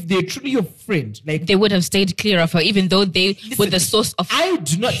 If they're truly your friend, like, they would have stayed clear of her, even though they were the source of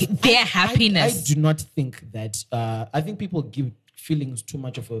their happiness. I do not think that. I think people give feelings too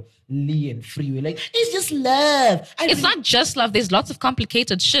much of a lee and freeway. Like, it's just love. It's not just love. There's lots of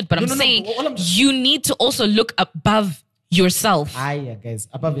complicated shit. But I'm saying you need to also look above yourself. Yeah, guys,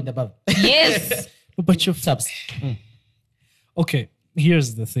 above and above. Yes. But your subs. Okay,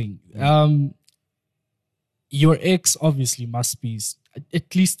 here's the thing. Your ex obviously must be,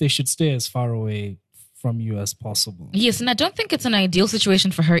 at least they should stay as far away from you as possible. Yes, and I don't think it's an ideal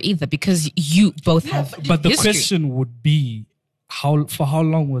situation for her either because you both have. But the question would be, for how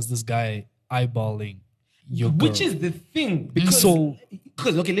long was this guy eyeballing your girl? Which is the thing, because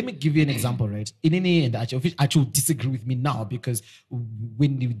okay, let me give you an example, right? In any and actually disagree with me now because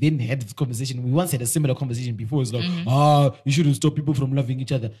when we then had this conversation, we once had a similar conversation before. It's like, you shouldn't stop people from loving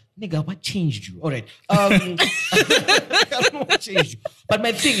each other. Nigga, what changed you? All right, I don't know what changed you. But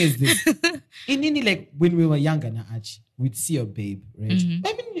my thing is this: in any, like, when we were younger, we'd see a babe, right?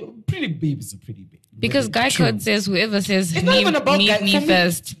 I mean, pretty babe is a pretty babe. Because guy code says whoever says meet me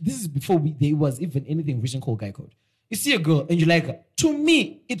first. This is before there was even anything vision called guy code. You see a girl and you like her. To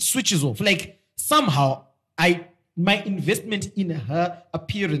me, it switches off. Like, somehow my investment in her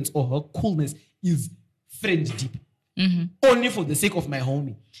appearance or her coolness is friend deep. Only for the sake of my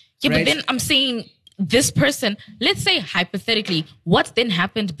homie. Yeah, right? But then I'm saying this person, let's say hypothetically, what then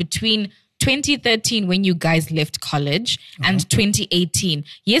happened between 2013 when you guys left college and 2018?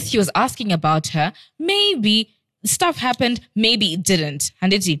 Yes, he was asking about her. Maybe stuff happened, maybe it didn't.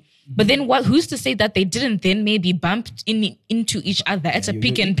 Handiti. But then who's to say that they didn't then maybe bump into each other at a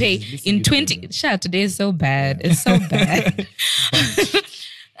pick and pay in 20... Today is so bad. It's so bad.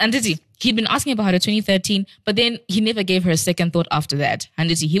 Handiti. He'd been asking about her in 2013, but then he never gave her a second thought after that.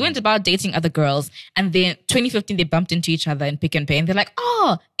 Handiti. He went about dating other girls, and then 2015 they bumped into each other in pick and pay, and they're like,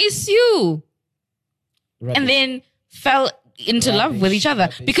 "Oh, it's you," and then fell into love with each other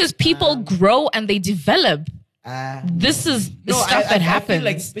because people grow and they develop. This is the stuff that happens. I feel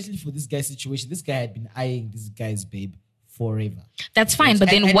like, especially for this guy's situation, this guy had been eyeing this guy's babe forever. That's fine, but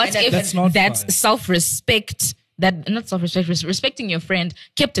then what if that's self-respect? That not self-respect, respecting your friend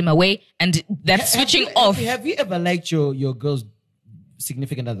kept him away, and that's switching off. Have you ever liked your girl's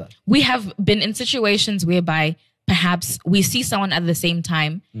significant other? We have been in situations whereby perhaps we see someone at the same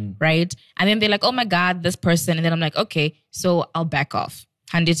time, right? And then they're like, "Oh my God, this person," and then I'm like, "Okay, so I'll back off."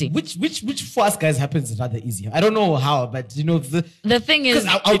 Handiti. Which for us guys happens rather easier. I don't know how, but you know the thing is,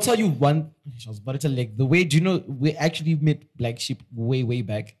 I'll tell you one. I was about to tell, like, the way, do you know, we actually met Black Sheep way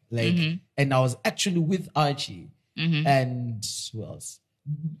back, like, and I was actually with Archie and who else?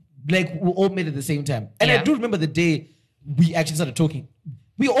 Like, we all met at the same time. And I Yeah. do remember the day we actually started talking.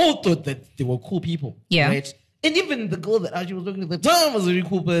 We all thought that they were cool people. Yeah. Right? And even the girl that actually was looking at the time was a really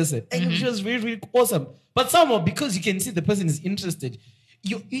cool person. And she was really, really awesome. But somehow, because you can see the person is interested,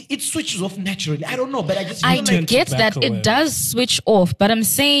 it switches off naturally. I don't know, but I just feel I like get back that away. it does switch off, but I'm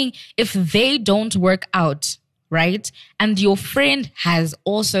saying if they don't work out, right, and your friend has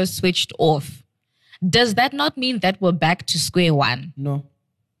also switched off, does that not mean that we're back to square one? No.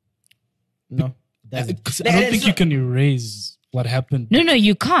 It doesn't. 'Cause I don't think you can erase what happened. No,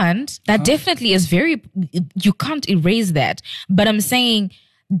 you can't. That definitely is you can't erase that. But I'm saying,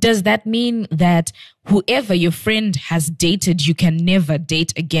 does that mean that whoever your friend has dated, you can never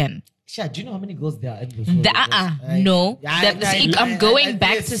date again? Sha, do you know how many girls there are in this world? No. I'm going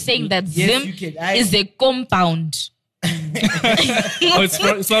back to saying that Zim is a compound. Oh,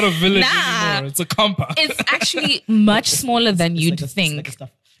 it's not a village anymore. It's a compound. It's actually much smaller than you'd think.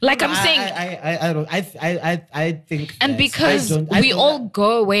 Like I'm saying, I think, and that because I we don't- all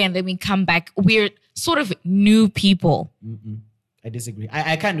go away and then we come back, we're sort of new people. I disagree.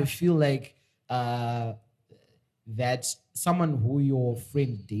 I kind of feel like that someone who your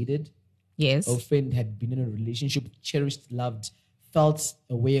friend dated, Yes. or friend had been in a relationship, cherished, loved, felt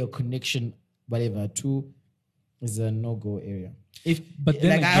a way, a connection, whatever, to, is a no-go area. But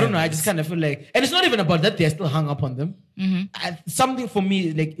then like, I don't again, know. I just kind of feel like, and it's not even about that they're still hung up on them. Something for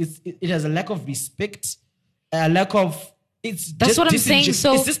me, like it has a lack of respect, a lack of. That's That's what I'm saying,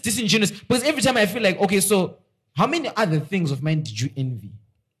 so- it's just disingenuous. Because every time I feel like, okay, so how many other things of mine did you envy?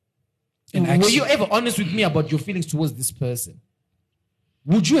 And Were you ever honest with me about your feelings towards this person?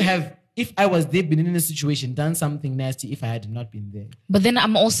 Would you have, if I was there, been in a situation, done something nasty if I had not been there? But then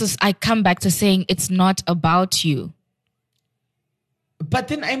I come back to saying it's not about you. But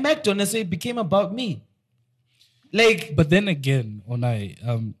then I met Donna, so it became about me. Like, But then again,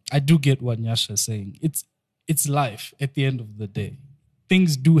 Onai, I do get what Nyasha is saying. It's life at the end of the day.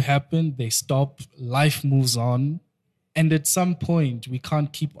 Things do happen, they stop, life moves on. And at some point, we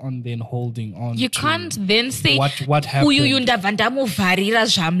can't keep on then holding on. You to can't then say what happened. "Uyu ndavandamuvarira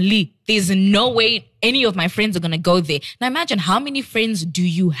zvamli." There's no way any of my friends are gonna go there. Now imagine, how many friends do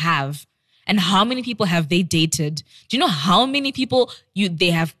you have? And how many people have they dated? Do you know how many people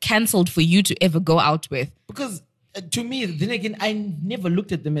they have cancelled for you to ever go out with? because to me, then again, I never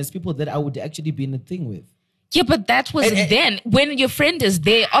looked at them as people that I would actually be in a thing with. Yeah, but that was then. When your friend is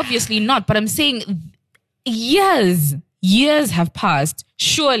there, obviously not. But I'm saying years have passed.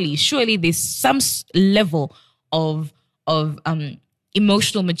 Surely there's some level of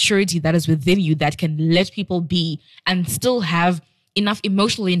emotional maturity that is within you that can let people be and still have enough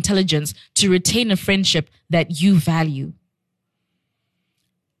emotional intelligence to retain a friendship that you value.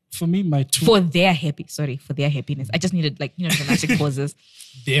 For me, For their happiness. I just needed dramatic pauses.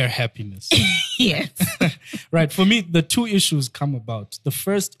 their happiness. Yes. Right. For me, the two issues come about. The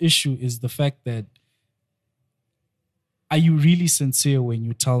first issue is the fact that, are you really sincere when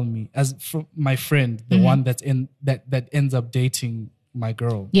you tell me, as for my friend, the one that ends up dating my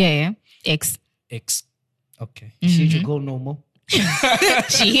girl? Yeah. Ex. Okay. She should go normal.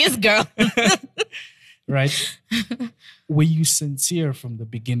 She is, girl. Right? Were you sincere from the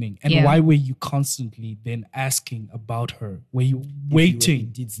beginning? And Yeah. why were you constantly then asking about her? Were you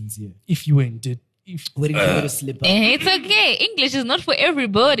waiting Did sincere. if you were indeed? Waiting for her to slip up. It's okay. English is not for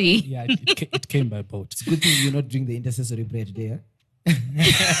everybody. Yeah, it came by boat. Good thing you're not doing the intercessory prayer today, huh?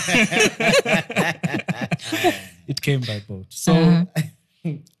 It came by boat. So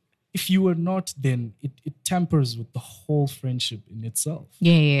if you were not, then it tampers with the whole friendship in itself.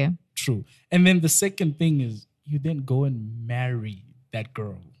 Yeah. True. And then the second thing is you then go and marry that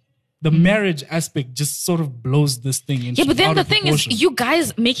girl. The marriage aspect just sort of blows this thing into Yeah, but then out the of thing proportion. is, you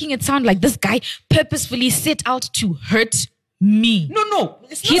guys making it sound like this guy purposefully set out to hurt me. No.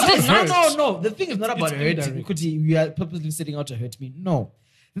 It's He not did about not. No. The thing is not about It's hurting indirect. because you are purposely setting out to hurt me. No.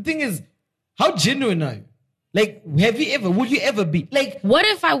 The thing is, how genuine are you? Like, would you ever be? Like, What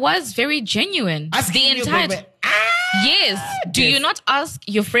if I was very genuine? asking The you entire about- Yes. Do you not ask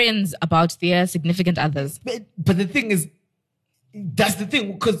your friends about their significant others? But the thing is, that's the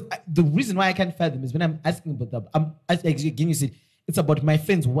thing. Because the reason why I can't fathom is when I'm asking about them, I'm asking, again, you said, it's about my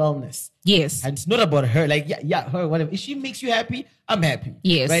friend's wellness. Yes. And it's not about her. Like, yeah, her, whatever. If she makes you happy, I'm happy.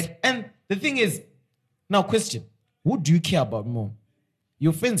 Yes. Right? And the thing is, now question, who do you care about more?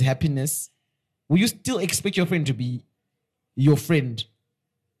 Your friend's happiness? Will you still expect your friend to be your friend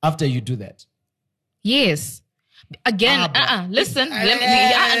after you do that? Yes. Again, listen,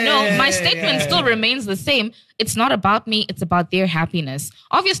 no, my statement still remains the same. It's not about me, it's about their happiness.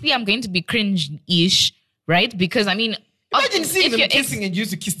 Obviously, I'm going to be cringe-ish right? Because I mean, imagine seeing them kissing and you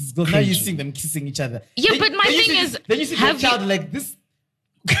used to kiss this girl. Now you're seeing them kissing each other. Yeah, but my thing is, then you see the child like this.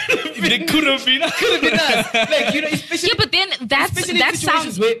 They could have been us. Like, you know, especially. Yeah, but then that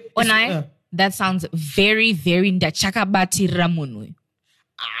sounds. That sounds very, very chakabati ramunui.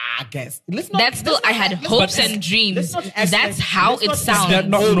 Guys, I had hopes and dreams. That's how it sounds. That's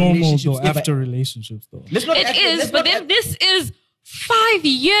not normal though after relationships though. It is, but then this is 5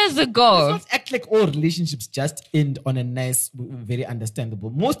 years ago. Let's not act like all relationships just end on a nice, very understandable.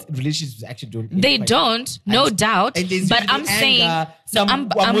 Most relationships actually don't. They don't, no doubt. But I'm saying, I'm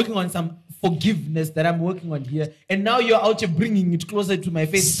working on some forgiveness that I'm working on here, and now you're out here bringing it closer to my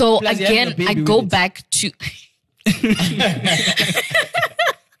face. So again, I go back to.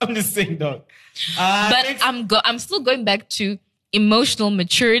 I'm just saying, dog. But I'm still going back to emotional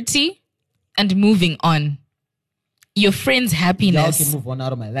maturity and moving on. Your friend's happiness. Y'all can move on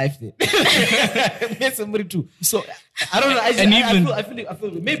out of my life then. Get somebody too. So I don't know. I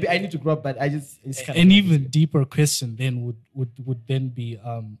feel maybe I need to grow up, but it's kind an even deeper question then would then be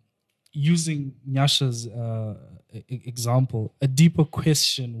using Nyasha's example. A deeper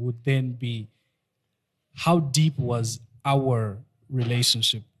question would then be, how deep was our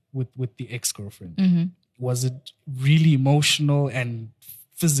relationship with the ex-girlfriend? Mm-hmm. Was it really emotional and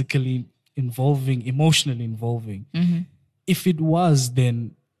physically emotionally involving? Mm-hmm. If it was,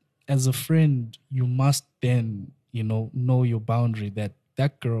 then as a friend, you must then, know your boundary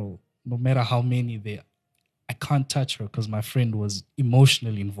that girl, no matter how many there, I can't touch her because my friend was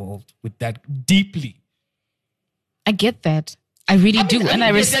emotionally involved with that deeply. I get that. I really do. And I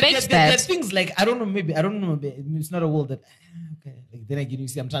respect that. There's things like, I don't know, it's not a world that, okay. Like, then again, you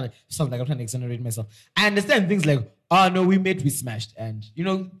see, I'm trying to exonerate myself. I understand things like, oh no, we smashed, and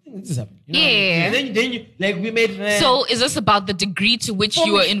this is happening. Yeah. And then you, like, we made. So is this about the degree to which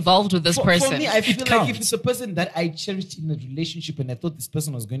you were involved with this person? For me, I feel like if it's a person that I cherished in a relationship and I thought this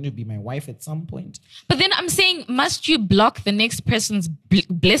person was going to be my wife at some point. But then I'm saying, must you block the next person's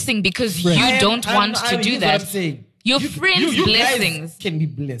blessing because you don't want to do that? What I'm saying. Your friends' blessings guys can be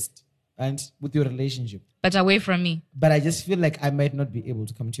blessed and with your relationship, but away from me. But I just feel like I might not be able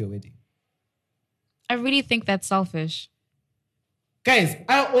to come to your wedding. I really think that's selfish. Guys,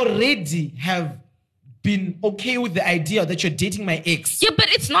 I already have been okay with the idea that you're dating my ex. Yeah, but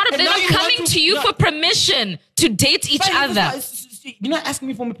it's not they're not coming to you for permission to date each other. You're not asking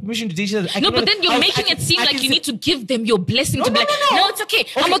me for permission to date each other. But then you're making it seem like you need to give them your blessing to be like, no, it's okay.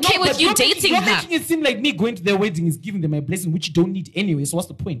 I'm okay with you dating her. You're making it seem like me going to their wedding is giving them my blessing, which you don't need anyway. So what's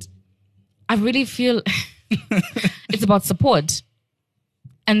the point? I really feel it's about support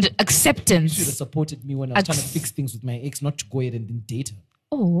and acceptance. You should have supported me when I was trying to fix things with my ex, not to go ahead and then date her.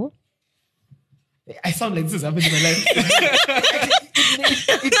 Oh. I sound like this is happening in my life.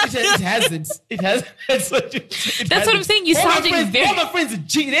 It hasn't. It has. That's what I'm saying. You're sounding very. All my friends are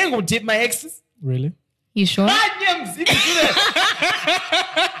G. They ain't gonna date my exes. Really? You sure?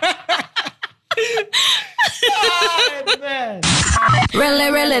 Man.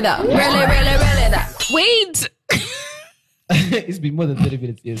 Really though. Wait. It's been more than 30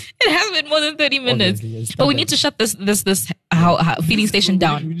 minutes. Yes. It has been more than 30 minutes. Yes. But we need to shut this feeding station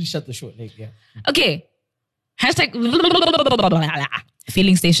down. We need to shut the show. Like, yeah. Okay. Hashtag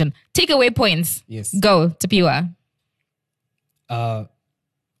feeling station. Takeaway points. Yes. Go, Tapiwa.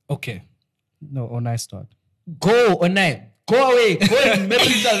 Okay. No, Onai start. Go, Onai. Go away. Go and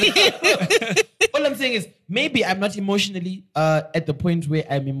all I'm saying is maybe I'm not emotionally at the point where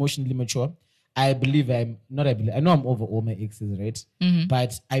I'm emotionally mature. I know I'm over all my exes, right? Mm-hmm.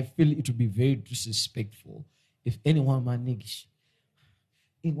 But I feel it would be very disrespectful if anyone of my niggas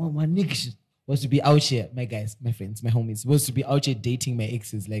was to be out here, my guys, my friends, my homies, was to be out here dating my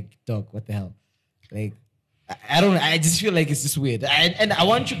exes. Like, dog, what the hell? Like, I don't know. I just feel like it's just weird. And I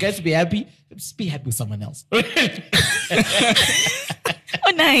want you guys to be happy. Just be happy with someone else.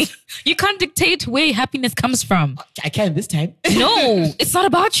 Oh, nice. You can't dictate where happiness comes from. I can this time. No, it's not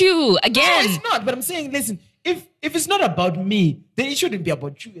about you. Again. No, it's not. But I'm saying, listen, if it's not about me, then it shouldn't be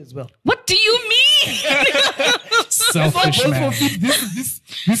about you as well. What do you mean? Selfish man.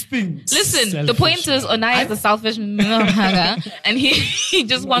 This thing. Listen, Selfish the point is, Onai is a selfish and he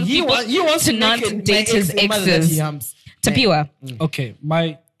just wants people to not date his exes. Tapiwa. Okay,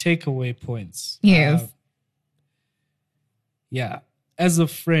 my takeaway points. Yes. Yeah. As a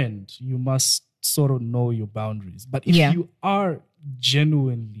friend, you must sort of know your boundaries. But if you are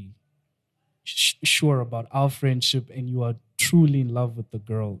genuinely sure about our friendship and you are truly in love with the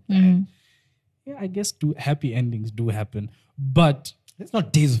girl, I guess happy endings do happen. But It's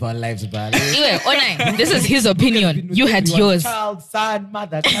not days of our lives, but Anyway, Onai, this is his opinion. You had yours. Child, son,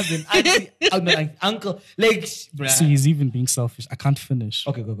 mother, cousin, auntie, uncle. Like, bruh. See, he's even being selfish. I can't finish.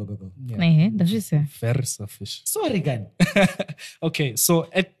 Okay, go. Does she say? Very selfish. Sorry, again. Okay, so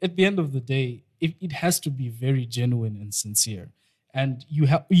at the end of the day, it has to be very genuine and sincere. And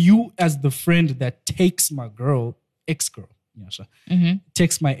you as the friend that takes my girl, ex-girl, Yasha,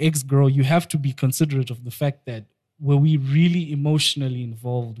 takes my ex-girl, you have to be considerate of the fact that were we really emotionally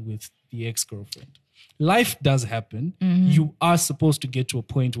involved with the ex-girlfriend? Life does happen. You are supposed to get to a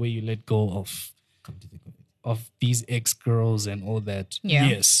point where you let go of these ex-girls and all that. Yeah.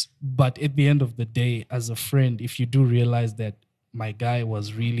 Yes. But at the end of the day, as a friend, if you do realize that my guy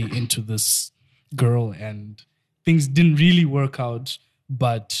was really into this girl and things didn't really work out,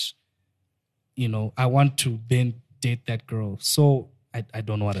 but, I want to then date that girl. So I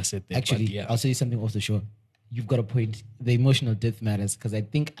don't know what I said there. Actually, but yeah. I'll say something off the show. You've got a point. The emotional depth matters because I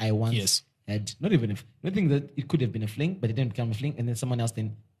think I once had not think that it could have been a fling, but it didn't become a fling. And then someone else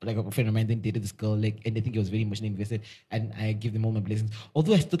then, like a friend of mine, then dated this girl, and I think he was very emotionally invested. And I give them all my blessings.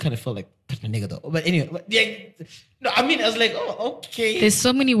 Although I still kind of felt like that's my nigga though. But anyway, I was like, oh, okay. There's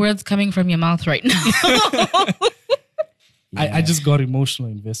so many words coming from your mouth right now. I just got emotional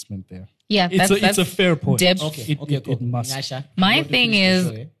investment there. Yeah, it's a fair point. Depth. Okay, It must. Nyasha, My thing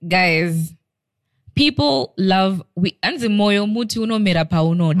is, guys, people love anzi moyo muti unomera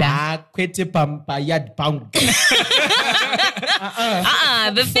paunoda. Kwete pampa yard pound.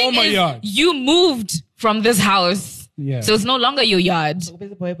 The thing Former is, yard. you moved from this house, so it's no longer your yard.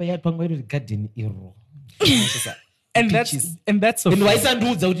 And that's a And why fact.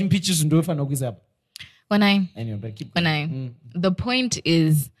 sanduza kuti mpichis ndofana kuisa. Anyway, but keep going. The point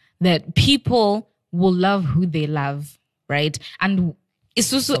is that people will love who they love, right? And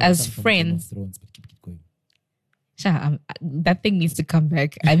Isusu as friends. Keep going. That thing needs to come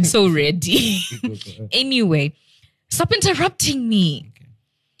back. I'm so ready. Anyway, stop interrupting me. Okay.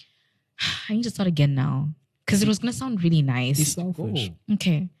 I need to start again now because it was going to sound really nice. He's selfish.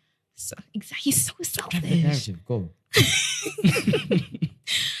 Okay. So, he's so selfish. Narrative, go.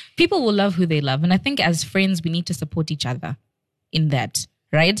 People will love who they love. And I think as friends, we need to support each other in that,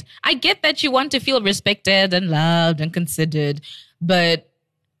 right? I get that you want to feel respected and loved and considered, but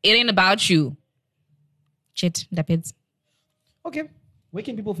it ain't about you. Shit, Dapids. Okay. Where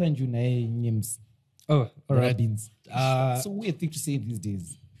can people find you, Nyims? Oh, all right. Beans. It's a weird thing to say these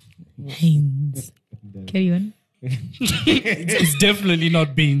days. Haynes. Carry on. It's definitely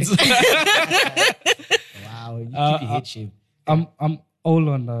not beans. Wow, you keep your head shaved. I'm all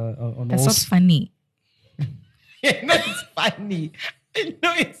on That's all not funny. I know it's funny. I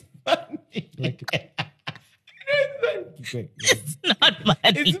know it's funny. Like- Keep going. It's not funny.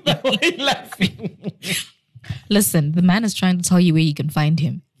 It's funny. Why are you laughing? Listen, the man is trying to tell you where you can find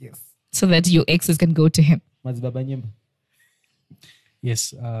him Yes. so that your exes can go to him. Mazibaba Nyemba.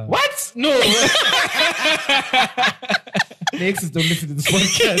 Yes. What? No. The exes don't listen to this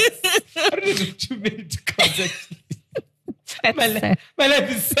podcast. I don't know if 2 minutes to contact. My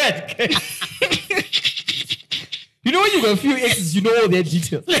life is sad, guys. You know when you got a few exes, you know all their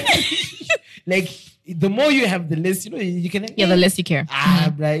details. Like the more you have, the less you can. Yeah, the less you care.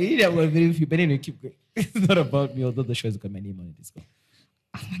 Right. You know, very few. But anyway, keep going. It's not about me, although the show has got my name on it. It's cool.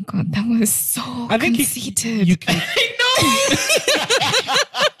 Oh my God, that was so I think conceited. you can.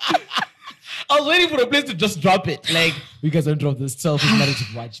 I was waiting for a place to just drop it. Like, you guys don't drop this selfish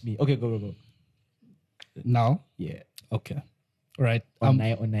narrative. Watch me. Okay, go. Now? Yeah. Okay. All right.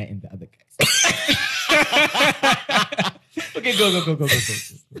 Onai and the other guys. Okay, go.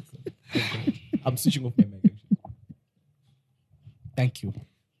 I'm switching off my mic. Actually. Thank you.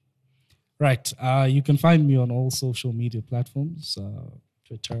 Right. You can find me on all social media platforms,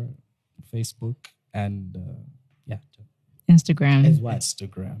 Twitter, Facebook, and Instagram. As what?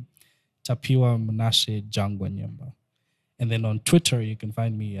 Instagram. Tapiwa Menashe Jangwa Nyemba. And then on Twitter, you can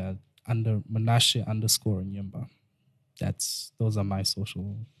find me under Menashe_Nyemba. Those are my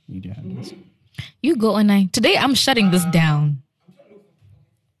social media handles. You go, Onai. Today I'm shutting this down.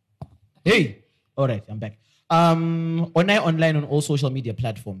 Hey. All right, I'm back. Onai online on all social media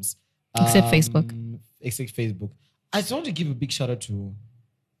platforms. Except Facebook. Except Facebook. I just want to give a big shout out to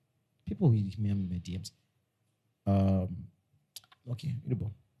people who hit me on my DMs. Okay,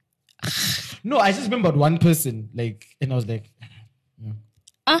 no, I just remembered one person, and I was like,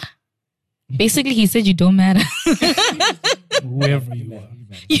 Basically, he said you don't matter. Whoever you are.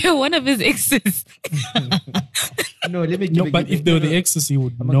 You're one of his exes. No, let me give No, but if they were the exes, he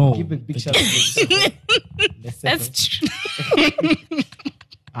would I'm know. give a big shout out to them. That's true.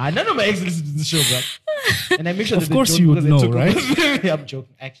 None of my exes listen to the show, bro. And I make sure Of that course they don't, you would because they know, took right? over. I'm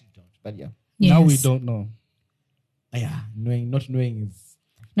joking. I actually don't. But yeah. Now we Yes. don't know. Yeah. Not knowing is.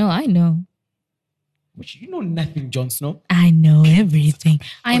 No, I know. Which you know nothing, Jon Snow. I know everything.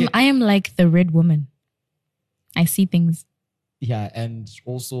 I Okay. am like the red woman. I see things, Yeah, and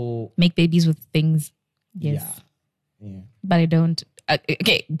also make babies with things. Yes. Yeah. But I don't.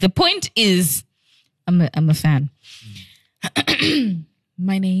 Okay, the point is, I'm a fan.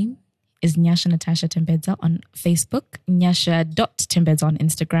 My name is Nyasha Natasha Tembedza on Facebook, Nyasha.Tembedza on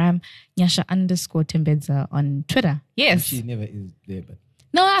Instagram, Nyasha_Tembedza on Twitter. Yes. She never is there, but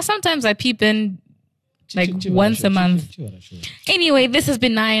No, sometimes I peep in like once a month. Anyway, this has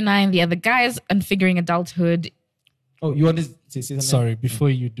been 9 the other guys on Figuring Adulthood. Oh, you want to say something? Sorry, before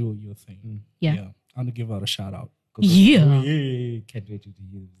you do your thing. Yeah. I'm going to give out a shout out. Yeah. Can't wait to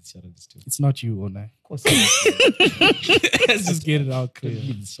hear this shout outs too. It's not you, Onai. Of course. Let's just get it out clear.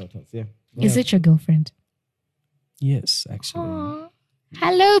 Give this shout outs, yeah. Is it your girlfriend? Yes, actually.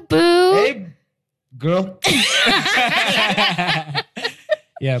 Hello, boo. Hey, girl.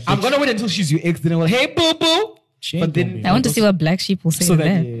 Yeah, but I'm gonna wait until she's your ex. Then I'm like, hey, boo boo. she ain't But then gonna be. I want to see what Black Sheep will say So to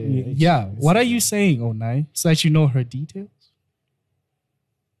that, that. yeah. What are you saying, Onai? So that you know her details?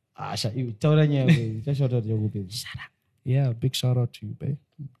 You tell her, yeah, shout out your baby. Yeah, big shout out to you, babe.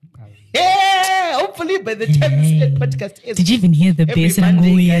 Yeah, hopefully by the time this podcast is Did you even hear the Every bass?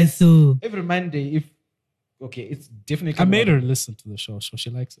 Monday, Yeah, guys. so every Monday, if okay, it's definitely. I made coming her listen to the show, so she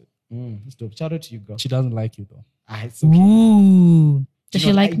likes it. out. That's dope. Shout out to you, girl. She doesn't like you, though. It's okay. ooh. Does You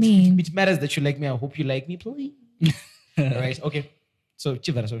she know, like me? It matters that you like me. I hope you like me, please. All right. Okay. So,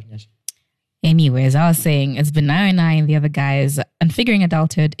 Chivara, sorry, Nyasha. Anyways, I was saying it's been 9 the other guys and Figuring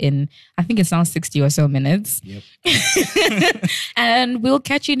Adulthood in, I think it's now 60 or so minutes. Yep. And we'll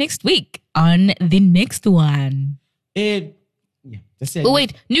catch you next week on the next one. Yeah. That's it. Oh,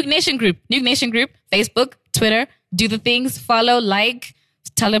 wait. Nuke Nation Group, Facebook, Twitter. Do the things, follow, like,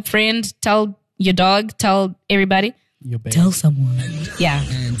 tell a friend, tell your dog, tell everybody. Your babe. Tell someone. Yeah,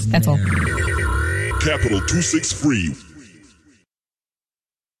 that's all. Capital 263